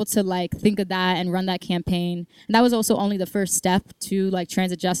we were able to like think of that and run that campaign. And that was also only the first step to like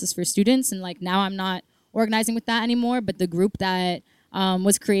transit justice for students. And like now I'm not organizing with that anymore, but the group that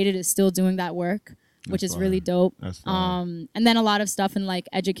was created is still doing that work, which is really dope. And then a lot of stuff in like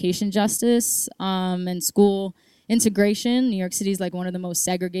education justice and school integration. New York City is like one of the most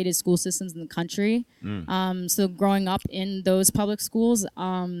segregated school systems in the country. So growing up in those public schools,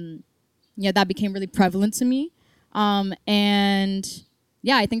 that became really prevalent to me. And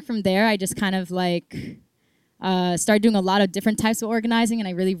yeah, I think from there I just kind of like started doing a lot of different types of organizing, and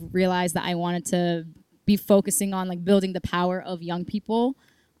I really realized that I wanted to be focusing on like building the power of young people.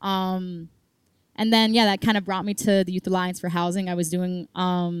 And then, that kind of brought me to the Youth Alliance for Housing. I was doing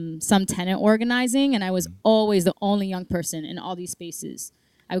some tenant organizing, and I was always the only young person in all these spaces.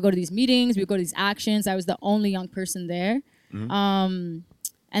 I would go to these meetings, we would go to these actions. I was the only young person there.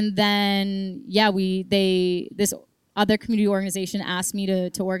 And then, this other community organization asked me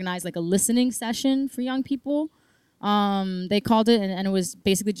to organize like a listening session for young people. They called it, and it was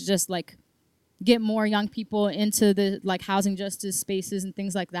basically just like get more young people into the like housing justice spaces and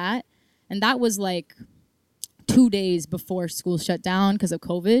things like that. And that was like 2 days before school shut down because of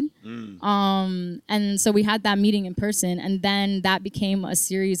COVID. And so we had that meeting in person, and then that became a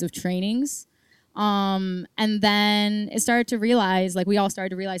series of trainings. And then we all started to realize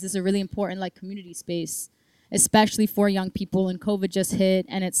this is a really important like community space, especially for young people. And COVID just hit,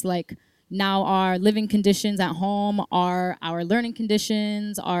 and it's like now our living conditions at home are our learning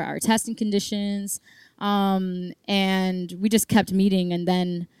conditions, are our testing conditions. And we just kept meeting, and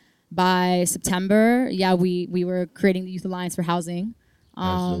then by September, we were creating the Youth Alliance for Housing.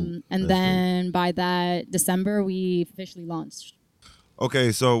 And then by that December, we officially launched.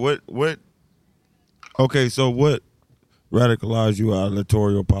 Okay, so what radicalized you out of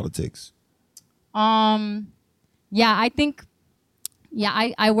electoral politics? I think,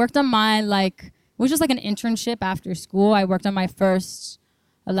 I worked on my it was just like an internship after school. I worked on my first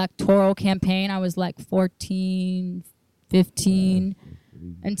electoral campaign. I was like 14, 15.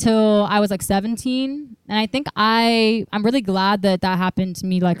 Until I was like 17. And I think I'm really glad that happened to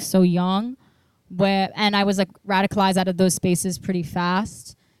me like so young, and I was like radicalized out of those spaces pretty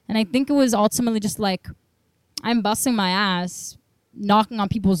fast. And I think it was ultimately just like I'm busting my ass, knocking on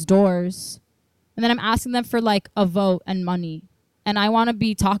people's doors, and then I'm asking them for like a vote and money. And I want to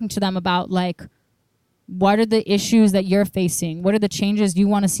be talking to them about like, what are the issues that you're facing? What are the changes you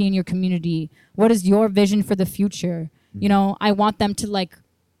want to see in your community? What is your vision for the future? I want them to like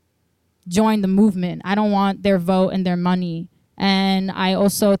join the movement. I don't want their vote and their money. And I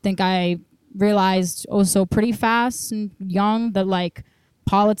also think I realized also pretty fast and young that like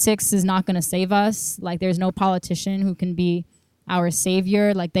politics is not going to save us. Like there's no politician who can be our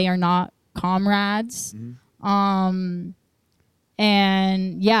savior. Like they are not comrades. And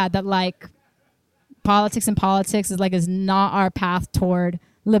yeah, that like politics is not our path toward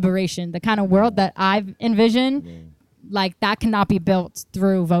liberation. The kind of world that I've envisioned, like that cannot be built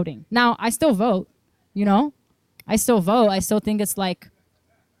through voting. Now I still vote, you know, I still vote. I still think it's like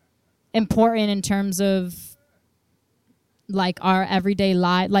important in terms of like our everyday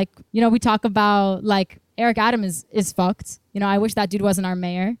life. Like, you know, we talk about like Eric Adams is fucked. You know, I wish that dude wasn't our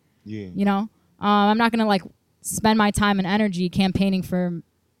mayor. Yeah. You know, I'm not gonna like spend my time and energy campaigning for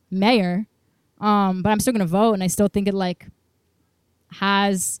mayor, but I'm still gonna vote, and I still think it like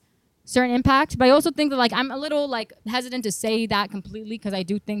has certain impact. But I also think that like I'm a little like hesitant to say that completely, because I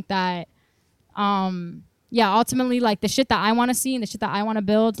do think that ultimately like the shit that I want to see and the shit that I want to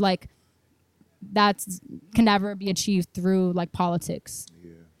build, like that's can never be achieved through like politics.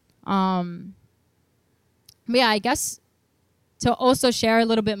 But yeah, I guess to also share a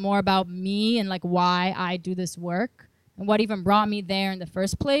little bit more about me and like why I do this work and what even brought me there in the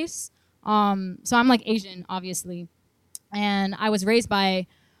first place. So I'm like Asian, obviously, and I was raised by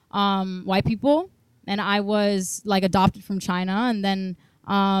white people, and I was like adopted from China, and then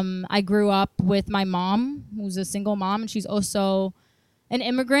I grew up with my mom, who's a single mom, and she's also an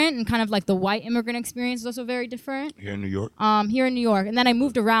immigrant, and kind of like the white immigrant experience is also very different. Here in New York? Here in New York. And then I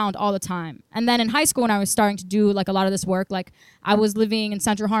moved around all the time. And then in high school, when I was starting to do like a lot of this work, like I was living in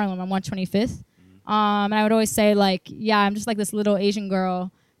Central Harlem on 125th. And I would always say like, yeah, I'm just like this little Asian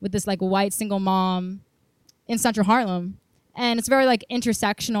girl with this like white single mom in Central Harlem. And it's very like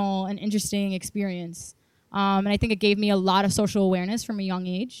intersectional and interesting experience. And I think it gave me a lot of social awareness from a young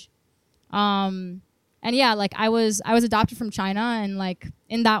age. And yeah, like I was adopted from China, and like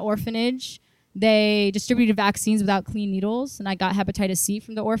in that orphanage, they distributed vaccines without clean needles, and I got hepatitis C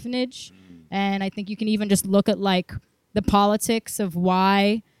from the orphanage. And I think you can even just look at like the politics of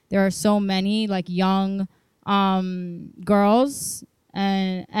why there are so many like young girls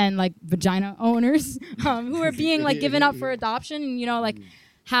and like vagina owners who are being like given up for adoption, and you know like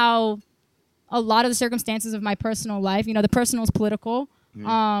how a lot of the circumstances of my personal life, you know, the personal is political.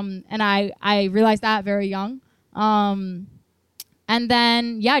 And I realized that very young. And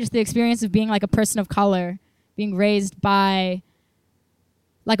then, yeah, just the experience of being like a person of color, being raised by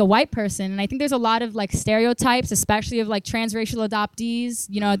like a white person. And I think there's a lot of like stereotypes, especially of like transracial adoptees,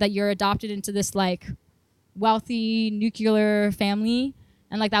 you know, that you're adopted into this like wealthy nuclear family.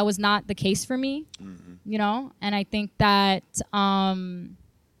 And like that was not the case for me, you know? And I think that,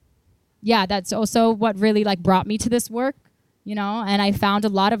 that's also what really like brought me to this work. You know, and I found a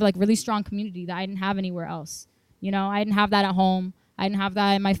lot of like really strong community that I didn't have anywhere else. You know, I didn't have that at home. I didn't have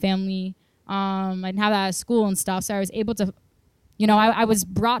that in my family. I didn't have that at school and stuff. So I was able to, you know, I was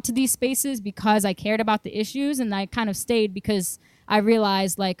brought to these spaces because I cared about the issues, and I kind of stayed because I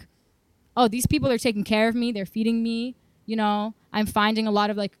realized like, oh, these people are taking care of me. They're feeding me. You know, I'm finding a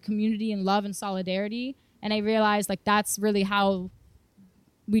lot of like community and love and solidarity. And I realized like that's really how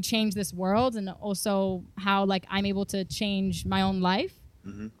we change this world, and also how like I'm able to change my own life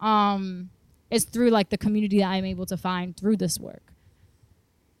is through like the community that I'm able to find through this work.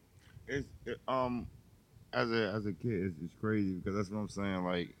 As a kid, it's crazy because that's what I'm saying.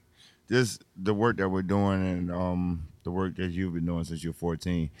 Like the work that we're doing, and the work that you've been doing since you're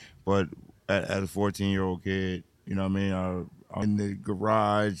 14. But as a 14-year-old kid, you know what I mean, I'm in the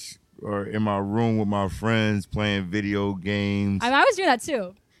garage or in my room with my friends playing video games. I was doing that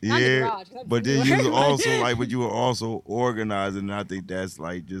too. Not in the garage, but then you was also like, but you were also organizing, and I think that's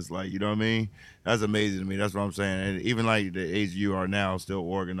like just like, you know what I mean? That's amazing to me. That's what I'm saying. And even like the age you are now, still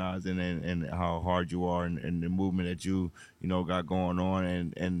organizing, and how hard you are, and the movement that you know got going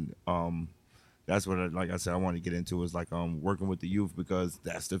on, and that's what like I said I want to get into is like working with the youth, because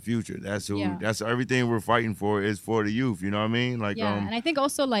that's the future. That's who. That's everything we're fighting for is for the youth. You know what I mean? Like and I think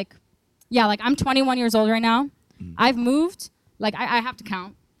also like I'm 21 years old right now. I've moved like I have to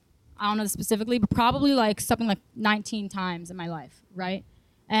count. I don't know specifically, but probably like something like 19 times in my life, right?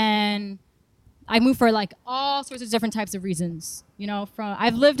 And I moved for like all sorts of different types of reasons. You know,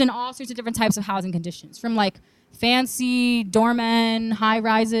 I've lived in all sorts of different types of housing conditions, from like fancy doormen, high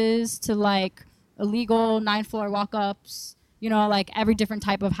rises, to like illegal 9th-floor walk-ups. You know, like every different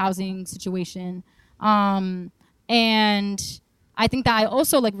type of housing situation. And I think that I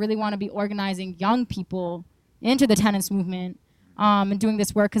also like really want to be organizing young people into the tenants movement. And doing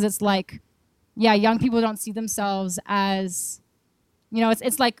this work, because it's like, young people don't see themselves as, you know,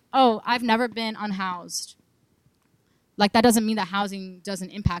 it's like, oh, I've never been unhoused. like that doesn't mean that housing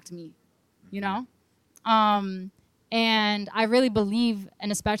doesn't impact me, you know? And I really believe,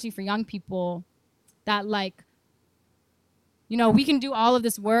 and especially for young people, that like, you know, we can do all of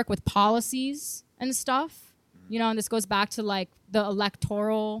this work with policies and stuff, you know, and this goes back to like the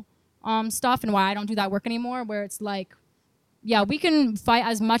electoral stuff and why I don't do that work anymore, where it's like, yeah, we can fight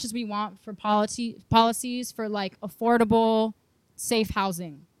as much as we want for policies for like affordable, safe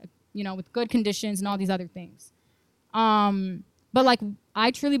housing, you know, with good conditions and all these other things. But like,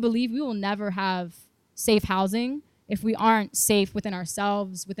 I truly believe we will never have safe housing if we aren't safe within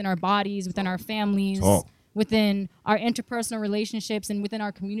ourselves, within our bodies, within our families, within our interpersonal relationships, and within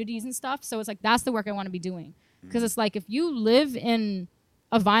our communities and stuff. So it's like, that's the work I want to be doing. Because it's like, if you live in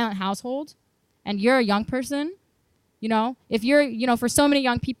a violent household and you're a young person, you know, if you're, you know, for so many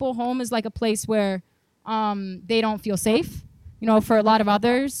young people, home is like a place where they don't feel safe. You know, for a lot of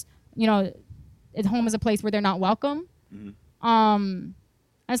others, you know, home is a place where they're not welcome. And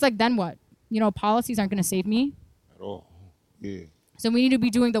it's like, then what? You know, policies aren't going to save me. At all. Yeah. So we need to be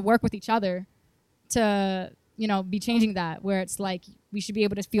doing the work with each other to, you know, be changing that, where it's like we should be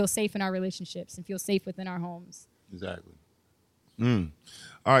able to feel safe in our relationships and feel safe within our homes. Exactly. All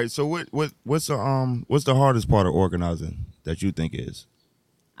right. So what's the hardest part of organizing that you think is?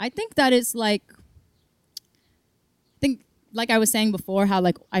 I think that it's like, like I was saying before, how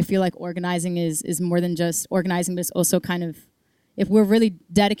like I feel like organizing is more than just organizing, but it's also kind of, if we're really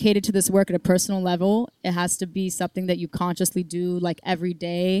dedicated to this work at a personal level, it has to be something that you consciously do like every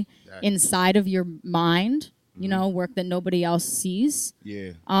day inside of your mind, you know, work that nobody else sees.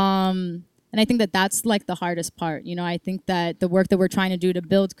 Yeah. And I think that that's like the hardest part. You know, I think that the work that we're trying to do to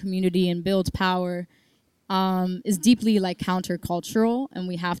build community and build power is deeply like countercultural, and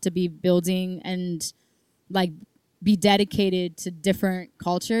we have to be building and like be dedicated to different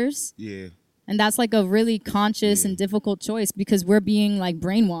cultures. Yeah. And that's like a really conscious and difficult choice, because we're being like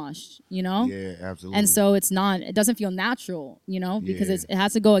brainwashed, you know? Yeah, absolutely. And so it doesn't feel natural, you know, because it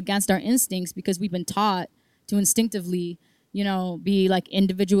has to go against our instincts, because we've been taught to instinctively, you know, be like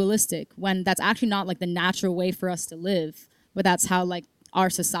individualistic, when that's actually not like the natural way for us to live, but that's how like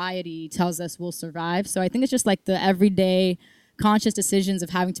our society tells us we'll survive. So I think it's just like the everyday conscious decisions of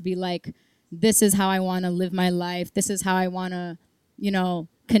having to be like, this is how I want to live my life. This is how I want to, you know,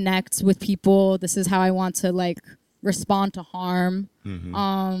 connect with people. This is how I want to like respond to harm.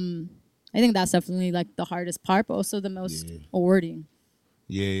 I think that's definitely like the hardest part, but also the most rewarding.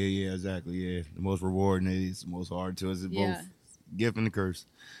 Yeah, exactly. Yeah, the most rewarding is the most hard to us. It's both gift and a curse.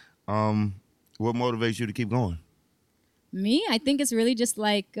 What motivates you to keep going? Me, I think it's really just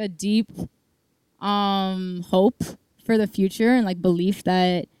like a deep hope for the future, and like belief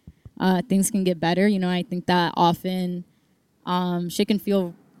that things can get better. You know, I think that often I can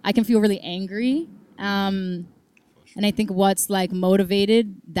feel really angry. And I think what's like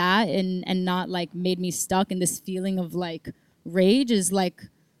motivated that and not like made me stuck in this feeling of like rage is like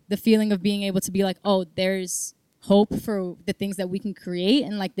the feeling of being able to be like, oh, there's hope for the things that we can create,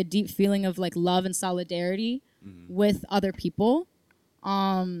 and like the deep feeling of like love and solidarity with other people.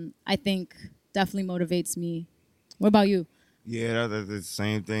 I think definitely motivates me. What about you? Yeah, that's the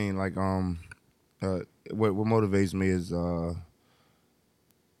same thing. Like, what motivates me is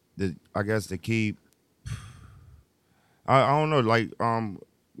I guess to keep. I don't know, like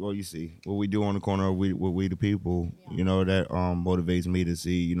well, you see what we do on the corner of we the people. You know, that motivates me to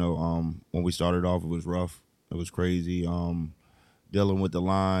see. You know, when we started off, it was rough, it was crazy. Dealing with the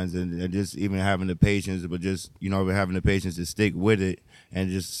lines and just even having the patience, but just, you know, having the patience to stick with it, and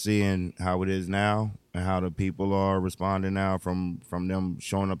just seeing how it is now and how the people are responding now, from them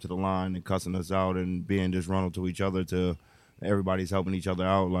showing up to the line and cussing us out and being disgruntled to each other to everybody's helping each other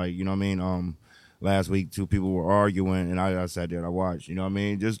out. Like, you know what I mean? Last week, two people were arguing, and I sat there and I watched, you know what I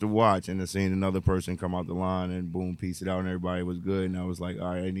mean? Just to watch, and then seeing another person come out the line and boom, piece it out, and everybody was good. And I was like, all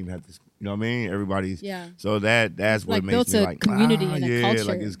right, I didn't even have to, you know what I mean? Everybody's, so that's what like makes me like, community and a culture.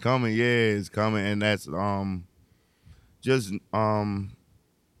 like it's coming, it's coming. And that's just,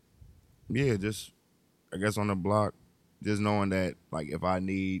 just, I guess on the block, just knowing that, like, if I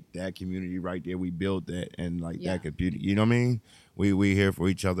need that community right there, we built that, and like that community, you know what I mean? We here for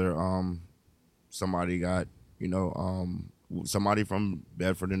each other. Somebody got, you know, somebody from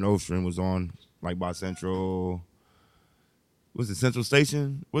Bedford and Ocean was on, like, by Central. What's it, Central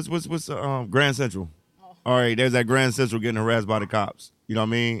Station? What's Grand Central? Oh. All right, there's that Grand Central getting harassed by the cops. You know what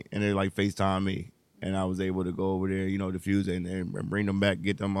I mean? And they like FaceTime me, and I was able to go over there, you know, defuse it and bring them back,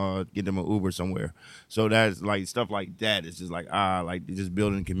 get them an Uber somewhere. So that's like stuff like that. It's just like like just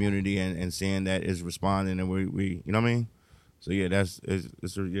building community and seeing that it's responding, and we you know what I mean? So yeah, it's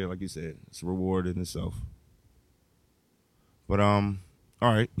like you said, it's a reward in itself. But all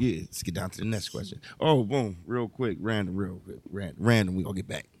right, yeah. Let's get down to the next question. Oh, boom, real quick, random. We gonna get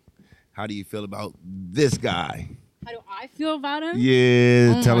back. How do you feel about this guy? How do I feel about him?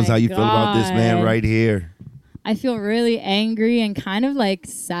 Yeah, Oh tell us my how you feel about this man God. right here. I feel really angry and kind of like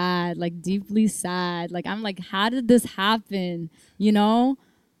sad, like deeply sad. Like I'm like, how did this happen? You know?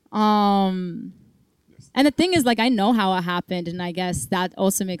 And the thing is, like, I know how it happened, and I guess that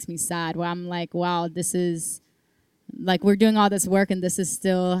also makes me sad. Where I'm like, wow, this is like we're doing all this work, and this is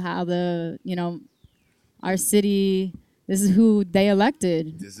still how our city. This is who they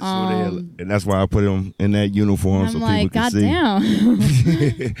elected. This is who and that's why I put him in that uniform so I'm people like, can see.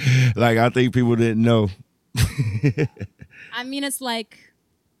 goddamn. Like I think people didn't know. I mean, it's like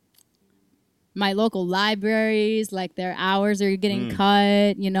my local libraries, like their hours are getting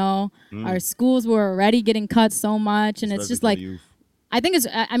cut, Our schools were already getting cut so much. And it's just like, everything's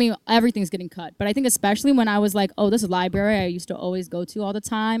getting cut. But I think especially when I was like, oh, this library I used to always go to all the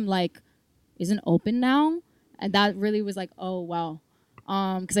time, like, isn't open now. And that really was like, oh, wow.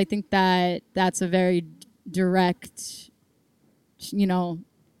 Because I think that's a very direct,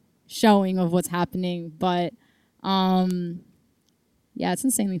 showing of what's happening. But, yeah, it's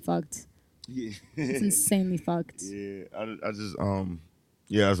insanely fucked. Yeah. It's insanely fucked. Yeah, I just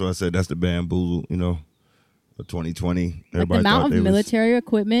that's what I said. That's the bamboozle, of 2020. Like the amount of military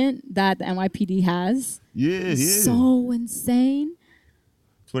equipment that the NYPD has. Yeah. So insane.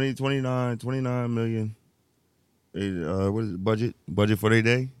 29 million. What is it, budget for their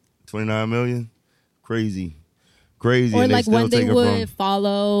day? 29 million. Crazy. Or like when they would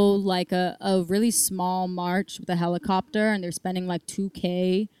follow like a really small march with a helicopter, and they're spending like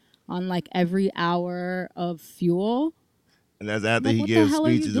 $2,000 on like every hour of fuel. And that's after he gives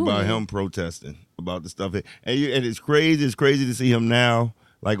speeches about him protesting about the stuff. And it's crazy. It's crazy to see him now,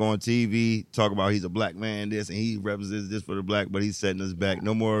 like on TV, talk about he's a black man, this, and he represents this for the black, but he's setting us back.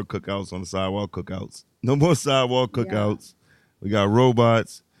 No more cookouts on the sidewalk cookouts. No more sidewalk cookouts. We got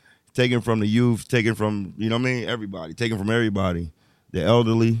robots taken from the youth, taken from, everybody, taken from everybody. The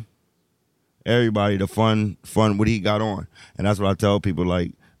elderly, everybody, the fun, what he got on. And that's what I tell people,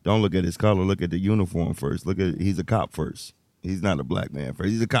 like, don't look at his color, look at the uniform first. He's a cop first. He's not a black man first.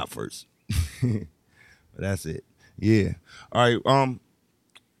 He's a cop first. But that's it. Yeah. All right.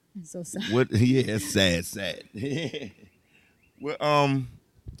 It's so sad. Yeah, it's sad. Well,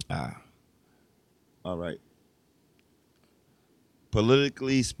 all right.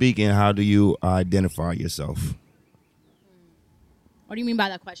 Politically speaking, how do you identify yourself? What do you mean by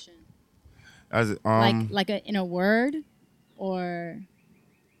that question? In a word, or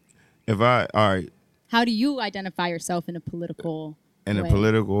all right. How do you identify yourself in a political way? A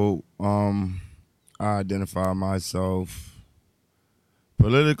political, I identify myself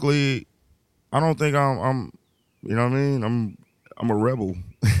politically. I don't think I'm you know what I mean? I'm a rebel.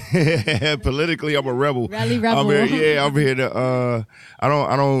 Politically, I'm a rebel. Rally rebel. I'm here to. I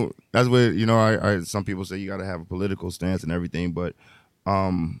don't. That's what I. Some people say you got to have a political stance and everything, but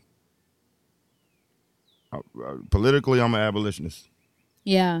politically, I'm an abolitionist.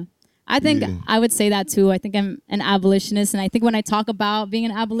 Yeah, I think I would say that too. I think I'm an abolitionist, and I think when I talk about being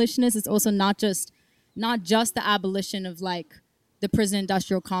an abolitionist, it's also not just the abolition of like the prison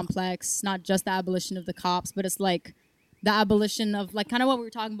industrial complex, not just the abolition of the cops, but it's like the abolition of like kind of what we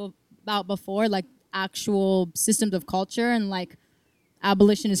were talking about before, like actual systems of culture. And like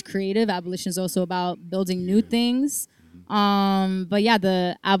abolition is creative. Abolition is also about building new things. But yeah,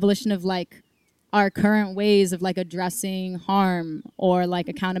 the abolition of like our current ways of like addressing harm or like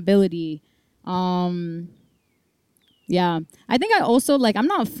accountability. Yeah, I think I also like, I'm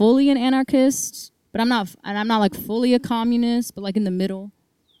not fully an anarchist, but I'm not like fully a communist, but like in the middle.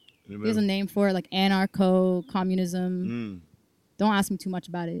 There's a name for it, like anarcho-communism. Don't ask me too much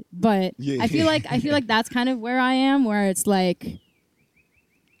about it, but I feel like that's kind of where I am, where it's like,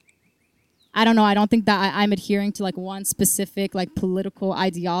 I don't know. I don't think that I'm adhering to like one specific like political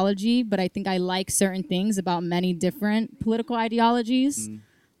ideology, but I think I like certain things about many different political ideologies.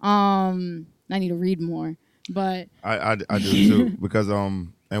 I need to read more, but I do too, because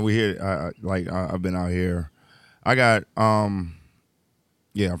and we hear I've been out here. I got I'm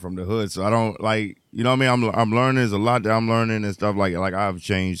from the hood, so I don't like, you know what I mean? I'm learning. There's a lot that I'm learning and stuff like I've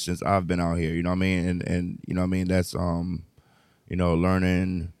changed since I've been out here, you know what I mean? And you know what I mean? That's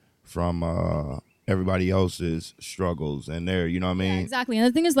learning from everybody else's struggles and their, you know what I mean? Yeah, exactly. And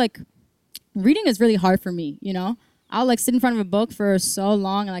the thing is, like, reading is really hard for me, I'll like sit in front of a book for so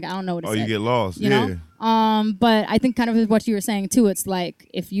long and like I don't know what it said. You get lost, you know? But I think kind of what you were saying too, it's like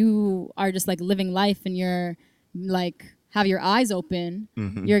if you are just like living life and you're like have your eyes open,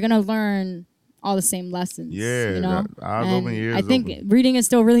 you're gonna learn all the same lessons. Yeah, you know, eyes open, ears I think open. reading is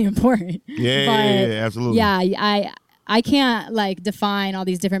still really important. Yeah, absolutely. Yeah, I can't like define all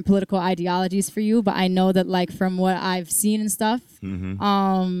these different political ideologies for you, but I know that like from what I've seen and stuff,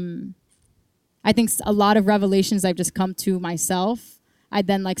 I think a lot of revelations I've just come to myself. I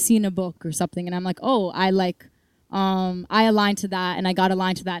then like seen a book or something, and I'm like, oh, I aligned to that, and I got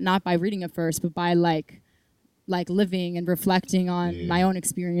aligned to that not by reading it first, but by like living and reflecting on my own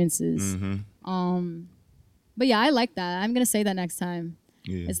experiences. But yeah, I like that. I'm gonna say that next time.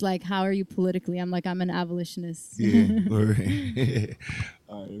 Yeah. It's like, how are you politically? I'm like, I'm an abolitionist. Yeah. All right,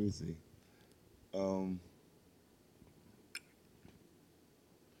 let me see. All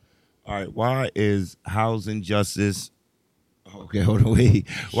right, why is housing justice? Okay, hold on, wait.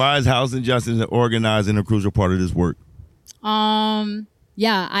 Why is housing justice and organizing a crucial part of this work?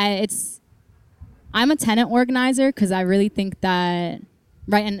 Yeah, I'm a tenant organizer because I really think that,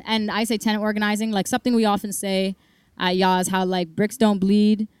 right, and I say tenant organizing, like something we often say at YA is how like bricks don't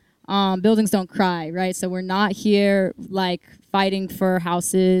bleed, buildings don't cry, right? So we're not here like fighting for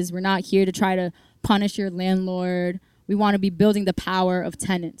houses. We're not here to try to punish your landlord. We want to be building the power of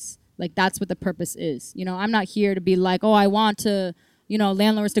tenants. Like that's what the purpose is. You know, I'm not here to be like, oh, I want to, you know,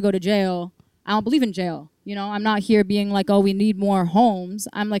 landlords to go to jail. I don't believe in jail. You know, I'm not here being like, oh, we need more homes.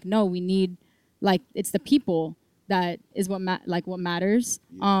 I'm like, no, we need, like, it's the people that is what what matters.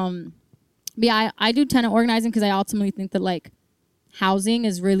 But yeah, I do tenant organizing because I ultimately think that like housing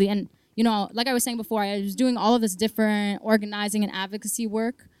is really, and you know, like I was saying before, I was doing all of this different organizing and advocacy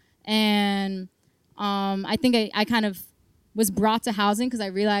work, and I think I kind of was brought to housing because I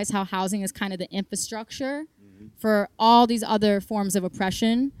realized how housing is kind of the infrastructure for all these other forms of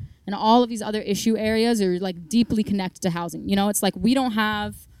oppression, and all of these other issue areas are like deeply connected to housing. You know, it's like we don't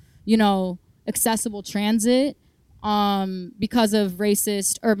have, you know, accessible transit because of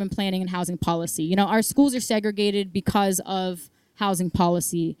racist urban planning and housing policy. You know, our schools are segregated because of housing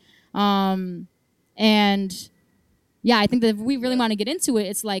policy. And yeah, I think that if we really want to get into it,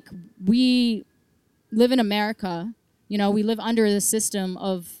 it's like we live in America. You know, we live under the system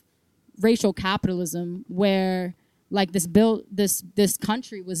of racial capitalism where like this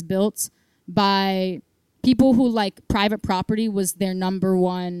country was built by people who like private property was their number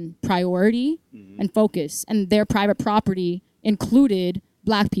one priority and focus, and their private property included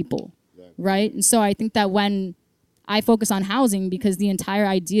Black people, right? And so I think that when I focus on housing, because the entire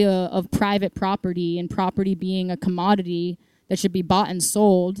idea of private property and property being a commodity that should be bought and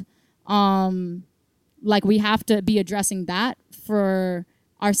sold, like we have to be addressing that for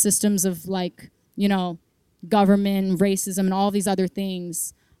our systems of like, you know, government, racism, and all these other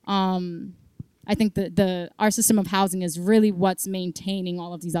things. I think that our system of housing is really what's maintaining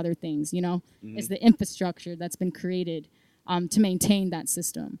all of these other things, you know? It's the infrastructure that's been created to maintain that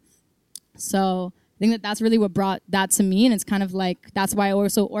system. So I think that that's really what brought that to me, and it's kind of like, that's why I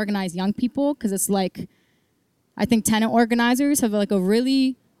also organize young people, because it's like, I think tenant organizers have like a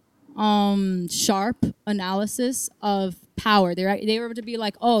really sharp analysis of power. They were able to be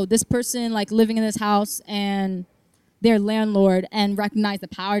like, oh, this person like living in this house and their landlord, and recognize the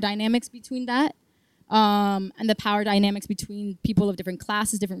power dynamics between that, and the power dynamics between people of different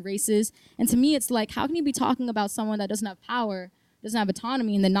classes, different races. And to me, it's like, how can you be talking about someone that doesn't have power, doesn't have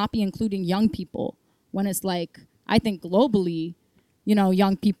autonomy, and then not be including young people, when it's like, I think globally, you know,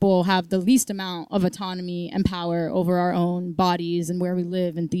 young people have the least amount of autonomy and power over our own bodies and where we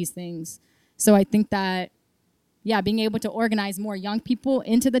live and these things. So I think that, yeah, being able to organize more young people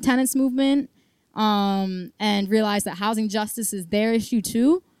into the tenants movement, and realize that housing justice is their issue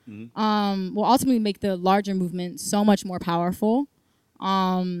too, will ultimately make the larger movement so much more powerful.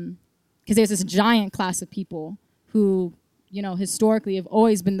 Because there's this giant class of people who, you know, historically have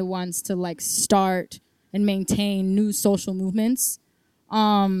always been the ones to like start and maintain new social movements.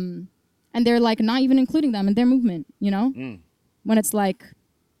 And they're like not even including them in their movement, you know? When it's like,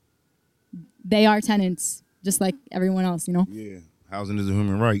 they are tenants just like everyone else, you know? Yeah, housing is a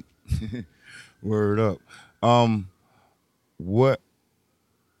human right. Word up. What?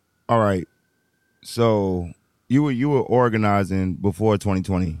 All right. So you were organizing before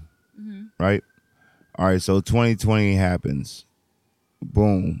 2020, right? All right. So 2020 happens.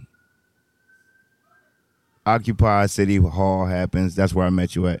 Boom. Occupy City Hall happens. That's where I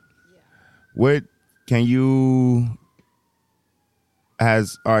met you at. Yeah. What can you all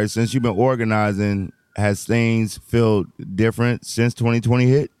right, since you've been organizing, has things felt different since 2020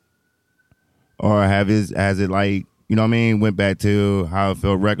 hit? Or has it like, you know what I mean, went back to how it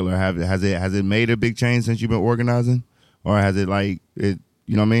felt regular? Has it made a big change since you've been organizing? Or has it like, it,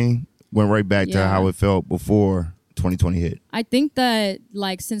 you know what I mean, went right back to how it felt before 2020 hit? I think that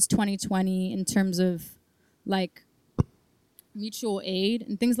like since 2020, in terms of like mutual aid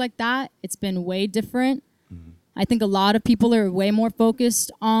and things like that, it's been way different. I think a lot of people are way more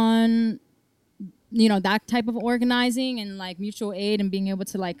focused on, you know, that type of organizing and like mutual aid and being able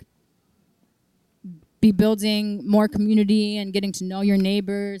to like be building more community and getting to know your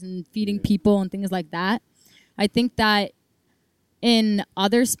neighbors and feeding people and things like that. I think that in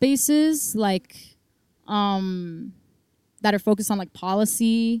other spaces like that are focused on like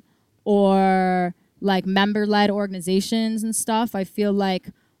policy or like member-led organizations and stuff, I feel like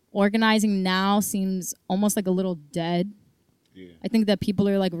organizing now seems almost like a little dead. I think that people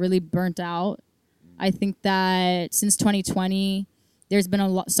are like really burnt out. I think that since 2020 there's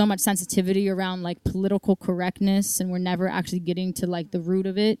been so much sensitivity around like political correctness, and we're never actually getting to like the root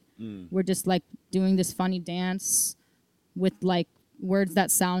of it. We're just like doing this funny dance with like words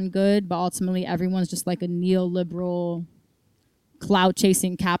that sound good, but ultimately everyone's just like a neoliberal clout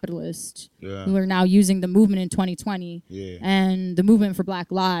chasing capitalist who are now using the movement in 2020 and the movement for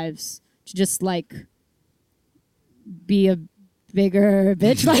Black lives to just like be a bigger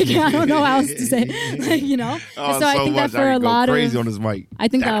bitch. Like I don't know how else to say. Like, you know. Oh, so I think that for a lot of crazy on this mic. I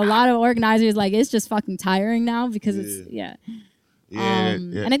think that a lot of organizers like it's just fucking tiring now because it's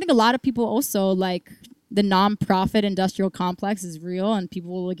and I think a lot of people also like the nonprofit industrial complex is real and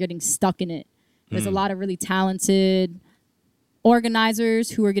people are getting stuck in it. There's a lot of really talented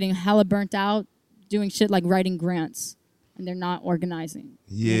organizers who are getting hella burnt out doing shit like writing grants and they're not organizing.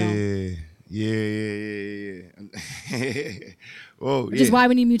 Yeah. Whoa, Which is why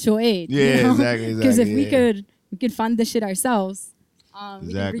we need mutual aid. Yeah, you know? exactly. Because if we could fund this shit ourselves,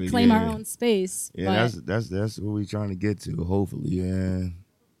 we can reclaim our own space. Yeah, that's what we're trying to get to. Hopefully, yeah,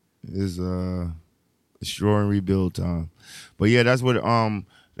 it's destroy and rebuild time. But yeah, that's what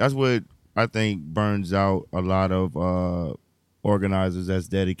I think burns out a lot of organizers that's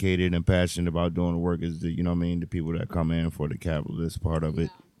dedicated and passionate about doing the work is the, you know what I mean, the people that come in for the capitalist part of it.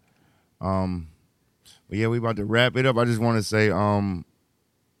 But yeah, we about to wrap it up. I just want to say,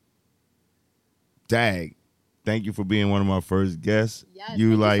 Dag, thank you for being one of my first guests. Yes, thank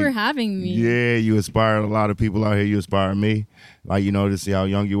you for having me. Yeah, you inspired a lot of people out here. You inspired me, like, you know, to see how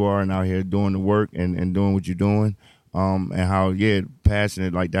young you are and out here doing the work and doing what you're doing, and how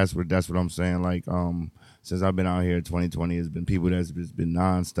passionate. Like that's what I'm saying. Like since I've been out here, 2020 has been people that's just been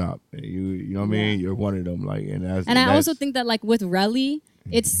nonstop. You know what I mean? You're one of them. Like, and I also think that like with Relly,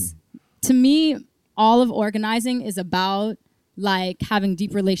 it's to me all of organizing is about like having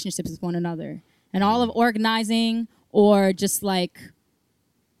deep relationships with one another, and all of organizing or just like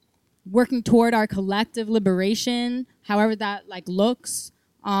working toward our collective liberation, however that like looks,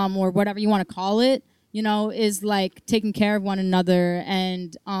 or whatever you want to call it, you know, is like taking care of one another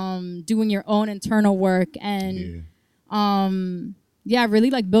and doing your own internal work and really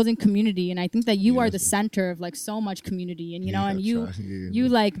like building community. And I think that you are the center of like so much community, and you know, and you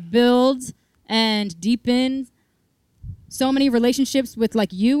like build and deepen so many relationships with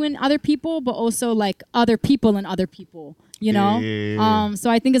like you and other people, but also like other people and other people, you know? So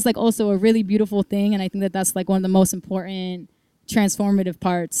I think it's like also a really beautiful thing. And I think that that's like one of the most important transformative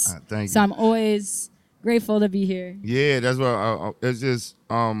parts. Thank you. So I'm always grateful to be here. Yeah, that's what it's just,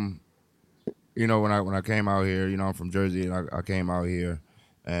 you know, when I came out here, you know, I'm from Jersey, and I came out here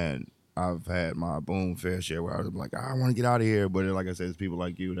and I've had my boom fair share where I was like, I want to get out of here. But like I said, it's people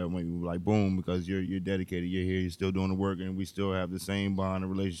like you that make me like boom, because you're dedicated, you're here, you're still doing the work, and we still have the same bond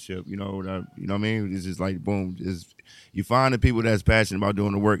and relationship. You know what I mean? It's just like boom. You find the people that's passionate about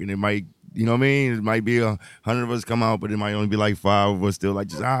doing the work, and it might, you know what I mean? It might be 100 of us come out, but it might only be like 5 of us still like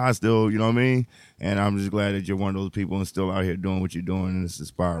just still, you know what I mean? And I'm just glad that you're one of those people and still out here doing what you're doing, and it's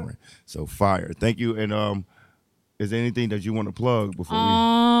inspiring. So fire. Thank you. And is there anything that you want to plug before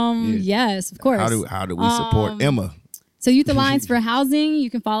we? Yes, of course. How do we support Emma? So Youth Alliance for Housing, you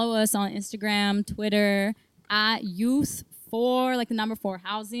can follow us on Instagram, Twitter, at Youth for like the number 4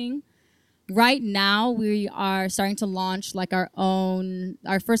 Housing. Right now, we are starting to launch like our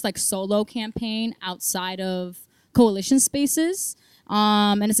first like solo campaign outside of coalition spaces.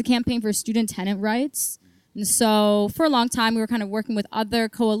 And it's a campaign for student tenant rights. And so for a long time, we were kind of working with other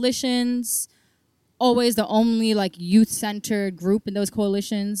coalitions, always the only like youth-centered group in those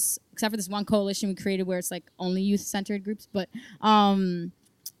coalitions, except for this one coalition we created where it's like only youth-centered groups. But and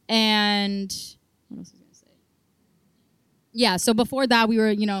what else was I gonna say? Yeah, so before that we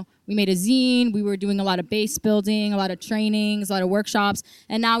were, you know, we made a zine, we were doing a lot of base building, a lot of trainings, a lot of workshops,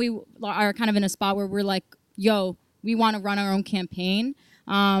 and now we are kind of in a spot where we're like, yo, we want to run our own campaign.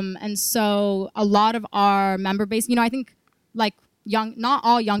 And so a lot of our member base, you know, I think like not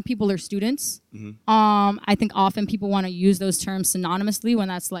all young people are students. I think often people want to use those terms synonymously when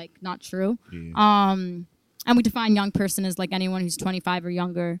that's like not true. And we define young person as like anyone who's 25 or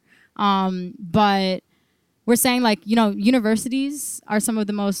younger. But we're saying like, universities are some of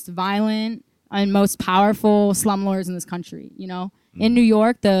the most violent and most powerful slumlords in this country. In New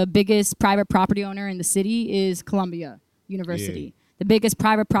York, the biggest private property owner in the city is Columbia University. Yeah. The biggest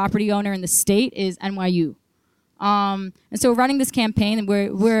private property owner in the state is NYU. And so we're running this campaign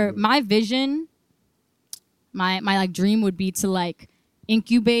where my vision, my like dream would be to like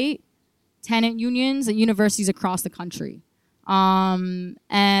incubate tenant unions at universities across the country.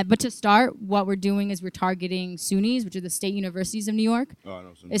 But to start, what we're doing is we're targeting SUNYs, which are the state universities of New York.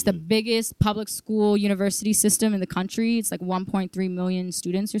 It's the biggest public school university system in the country. It's like 1.3 million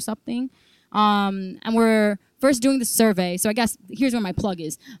students or something. And we're first doing the survey. So I guess here's where my plug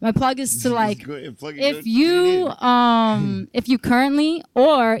is. My plug is to like, if you currently,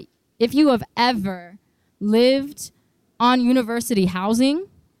 or if you have ever lived on university housing,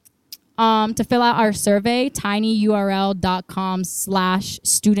 to fill out our survey,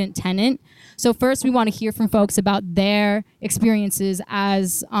 tinyurl.com/student tenant. So first, we want to hear from folks about their experiences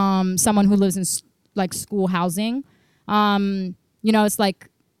as someone who lives in like school housing. It's like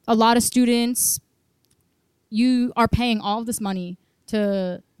a lot of students, you are paying all of this money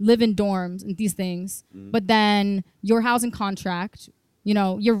to live in dorms and these things, but then your housing contract,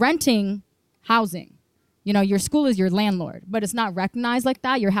 you're renting housing. Your school is your landlord, but it's not recognized like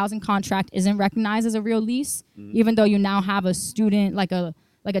that. Your housing contract isn't recognized as a real lease, even though you now have a student, like a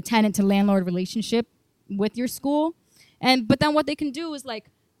tenant to landlord relationship with your school. But then what they can do is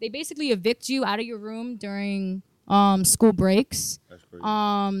like, they basically evict you out of your room during school breaks. That's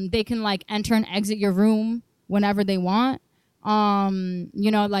crazy. They can like enter and exit your room whenever they want.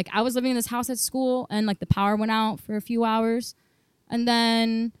 Like I was living in this house at school and like the power went out for a few hours, and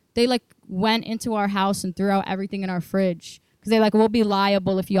then they like went into our house and threw out everything in our fridge because they like, we'll be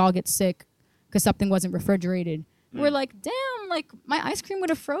liable if y'all get sick because something wasn't refrigerated. We're like, damn, like my ice cream would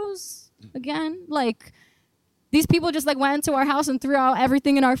have froze again. Like these people just like went into our house and threw out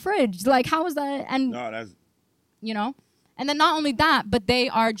everything in our fridge. Like how is that? And and then not only that, but they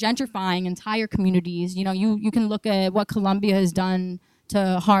are gentrifying entire communities. You can look at what Columbia has done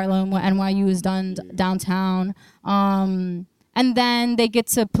to Harlem, what NYU has done downtown. And then they get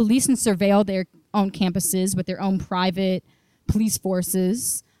to police and surveil their own campuses with their own private police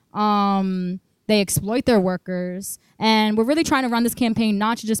forces. They exploit their workers. And we're really trying to run this campaign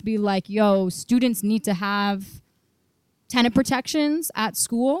not to just be like, yo, students need to have tenant protections at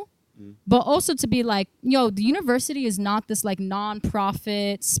school, but also to be like, yo, the university is not this like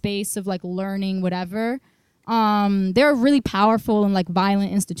non-profit space of like learning, whatever. They're a really powerful and like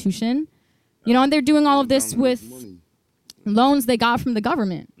violent institution, and they're doing all of this with loans they got from the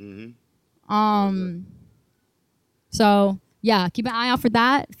government. So yeah, keep an eye out for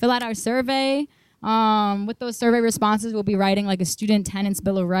that. Fill out our survey. With those survey responses, we'll be writing like a student tenants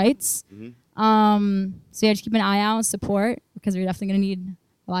bill of rights. So yeah, just keep an eye out and support because we're definitely gonna need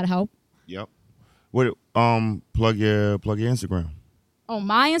a lot of help. Yep. What plug your Instagram. Oh,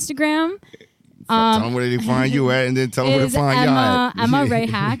 my Instagram. Tell them where they find you at, and then tell them where to find y'all at. Emma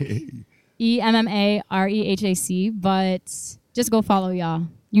Rayhack. EMMAREHAC, but just go follow y'all.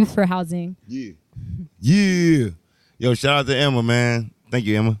 Youth for Housing. Yeah. Yo, shout out to Emma, man. Thank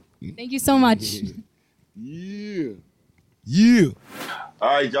you, Emma. Thank you so much. Yeah.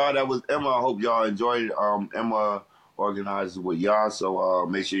 All right, y'all. That was Emma. I hope y'all enjoyed it. Emma organizes with y'all, so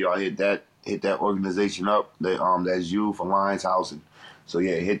make sure y'all hit that organization up. That's Youth Alliance Housing. So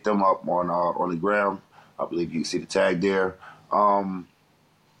yeah, hit them up on the gram. I believe you can see the tag there.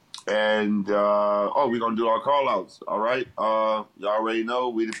 And we're gonna do our call outs. All right. Y'all already know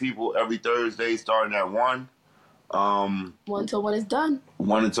we the people every Thursday starting at 1. 1 till 1 is done.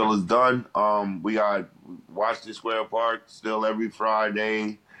 1 until it's done. We got Washington Square Park still every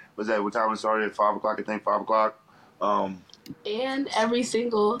Friday. What's that? What time it started? At 5 o'clock, I think 5 o'clock. And every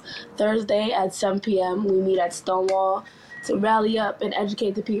single Thursday at 7 p.m. we meet at Stonewall to rally up and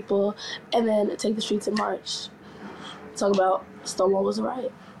educate the people and then take the streets in March. Talk about Stonewall was a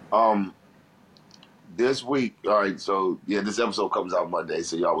riot. This week, all right, so yeah, this episode comes out Monday,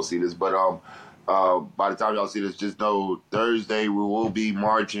 so y'all will see this. But by the time y'all see this, just know Thursday we will be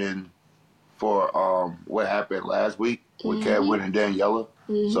marching for what happened last week with Cadwin and Daniela.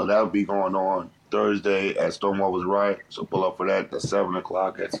 So that'll be going on Thursday at Stonewall was Riot. So pull up for that at 7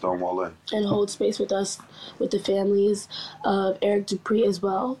 o'clock at Stonewall Inn. And hold space with us, with the families of Eric Dupree as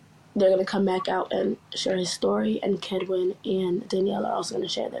well. They're going to come back out and share his story, and Kedwin and Danielle are also going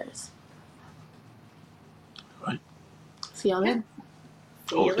to share theirs. Right. See y'all then.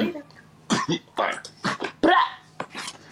 See you later. Bye.